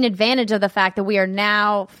taking advantage of the fact that we are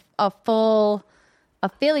now a full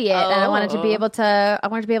affiliate, and I wanted to be able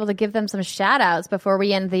to give them some shout outs before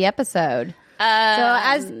we end the episode.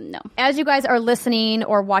 As you guys are listening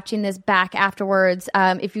or watching this back afterwards,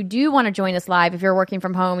 if you do want to join us live, if you're working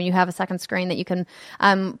from home and you have a second screen that you can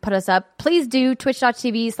put us up, please do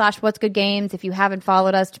twitch.tv/whatsgoodgames. If you haven't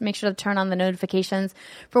followed us, make sure to turn on the notifications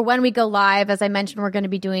for when we go live. As I mentioned, we're going to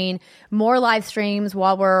be doing more live streams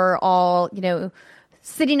while we're all,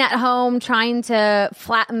 sitting at home trying to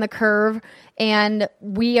flatten the curve. And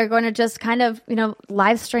we are going to just kind of,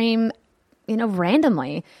 live stream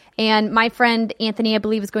randomly. And my friend Anthony, I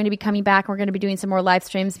believe, is going to be coming back. We're going to be doing some more live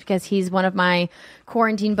streams because he's one of my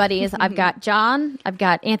quarantine buddies. I've got John, I've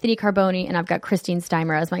got Anthony Carboni, and I've got Christine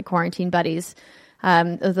Steimer as my quarantine buddies.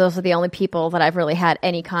 Those are the only people that I've really had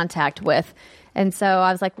any contact with. And so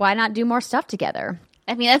I was like, why not do more stuff together?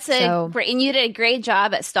 I mean, that's great. And you did a great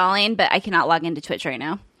job at stalling, but I cannot log into Twitch right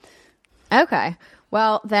now. Okay.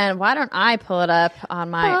 Well, then why don't I pull it up on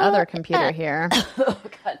my other computer here? Oh,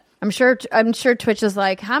 God. I'm sure Twitch is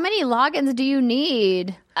like, how many logins do you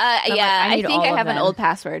need? I think I have an old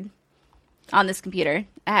password on this computer.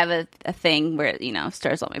 I have a thing where,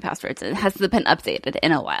 stores all my passwords. It hasn't been updated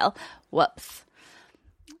in a while. Whoops.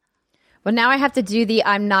 Well, now I have to do the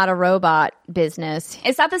I'm not a robot business.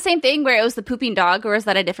 Is that the same thing where it was the pooping dog, or is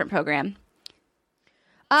that a different program?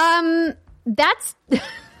 That's...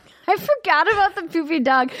 I forgot about the poopy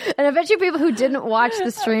dog, and I bet you people who didn't watch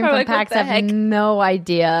the stream from PAX have no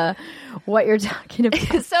idea what you're talking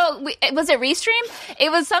about. So, was it Restream?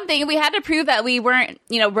 It was something, we had to prove that we weren't,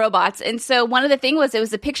 robots, and so one of the things was it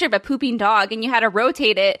was a picture of a pooping dog, and you had to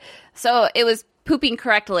rotate it so it was pooping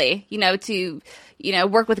correctly, to,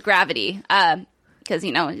 work with gravity, because,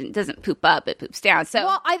 it doesn't poop up, it poops down. So,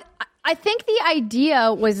 well, I think the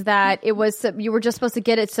idea was that it was, you were just supposed to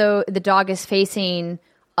get it so the dog is facing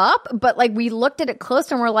up, but we looked at it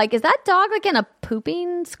closer and we're like, is that dog in a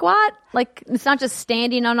pooping squat? It's not just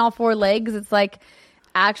standing on all four legs, it's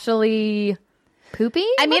actually pooping?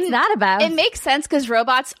 I mean, what's that about? It makes sense because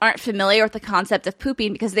robots aren't familiar with the concept of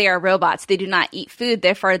pooping because they are robots. They do not eat food,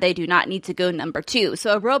 therefore they do not need to go number 2.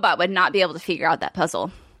 So a robot would not be able to figure out that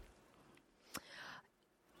puzzle.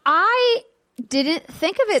 I didn't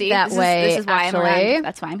think of it that way. This is why actually. I'm around.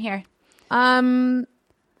 That's why I'm here.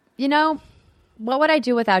 What would I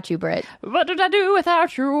do without you, Britt? What did I do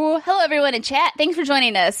without you? Hello, everyone in chat. Thanks for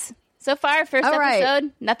joining us. So far, first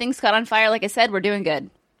episode, nothing's caught on fire. Like I said, we're doing good.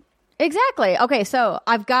 Exactly. Okay, so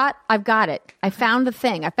I've got it. I found the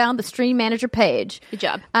thing. I found the stream manager page. Good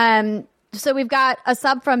job. So we've got a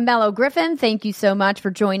sub from Mellow Griffin. Thank you so much for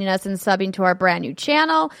joining us and subbing to our brand new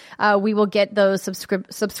channel. We will get those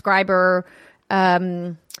subscriber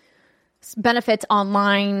benefits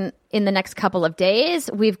online in the next couple of days.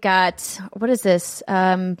 We've got, what is this?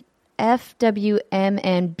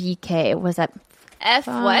 FWMNBK. Was that? F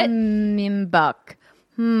what? Buck.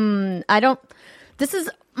 I don't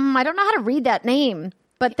know how to read that name.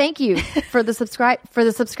 But thank you for the subscriber. We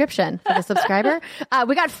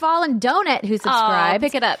got Fallen Donut who subscribed.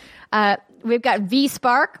 Pick it up. We've got V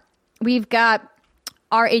Spark. We've got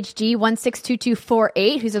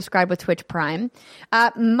RHG162248 who subscribed with Twitch Prime.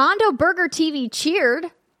 Mondo Burger TV cheered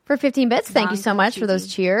for 15 bits. Thank you so much for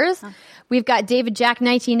those cheers. We've got David Jack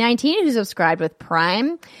 1919 who subscribed with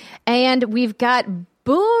Prime, and we've got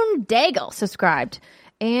Boone Daigle subscribed.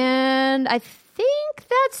 And I think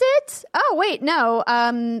that's it. Oh, wait, no.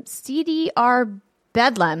 CDR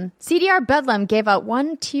Bedlam. CDR Bedlam gave out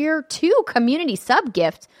 1 tier 2 community sub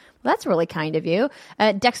gift. Well, that's really kind of you.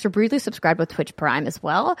 Dexter Breedley subscribed with Twitch Prime as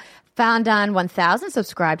well. Found on 1000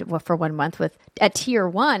 subscribed for 1 month at tier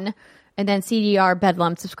 1. And then CDR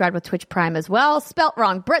Bedlam subscribed with Twitch Prime as well. Spelt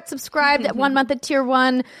wrong. Brett subscribed at 1 month at tier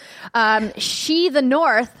 1. She the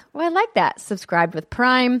North. Oh, I like that. Subscribed with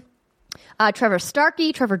Prime. Trevor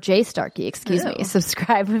J. Starkey, excuse me,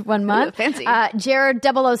 subscribed with 1 month. Ooh, fancy. Jared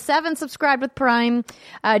 007 subscribed with Prime.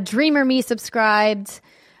 Dreamer Me subscribed.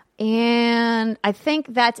 And I think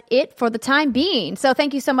that's it for the time being. So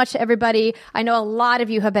thank you so much to everybody. I know a lot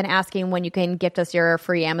of you have been asking when you can gift us your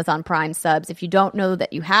free Amazon Prime subs. If you don't know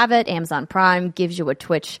that you have it, Amazon Prime gives you a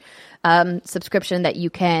Twitch subscription that you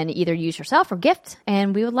can either use yourself or gift.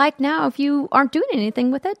 And we would like now, if you aren't doing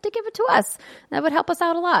anything with it, to give it to us. That would help us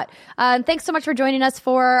out a lot. Thanks so much for joining us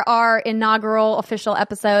for our inaugural official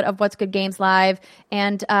episode of What's Good Games Live.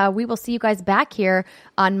 And we will see you guys back here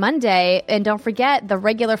on Monday. And don't forget, the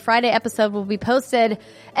regular Friday episode will be posted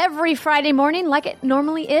every Friday morning like it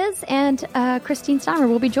normally is. And Christine Steimer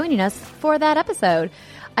will be joining us for that episode.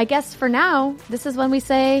 I guess for now, this is when we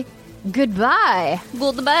say goodbye.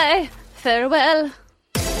 Goodbye. Farewell.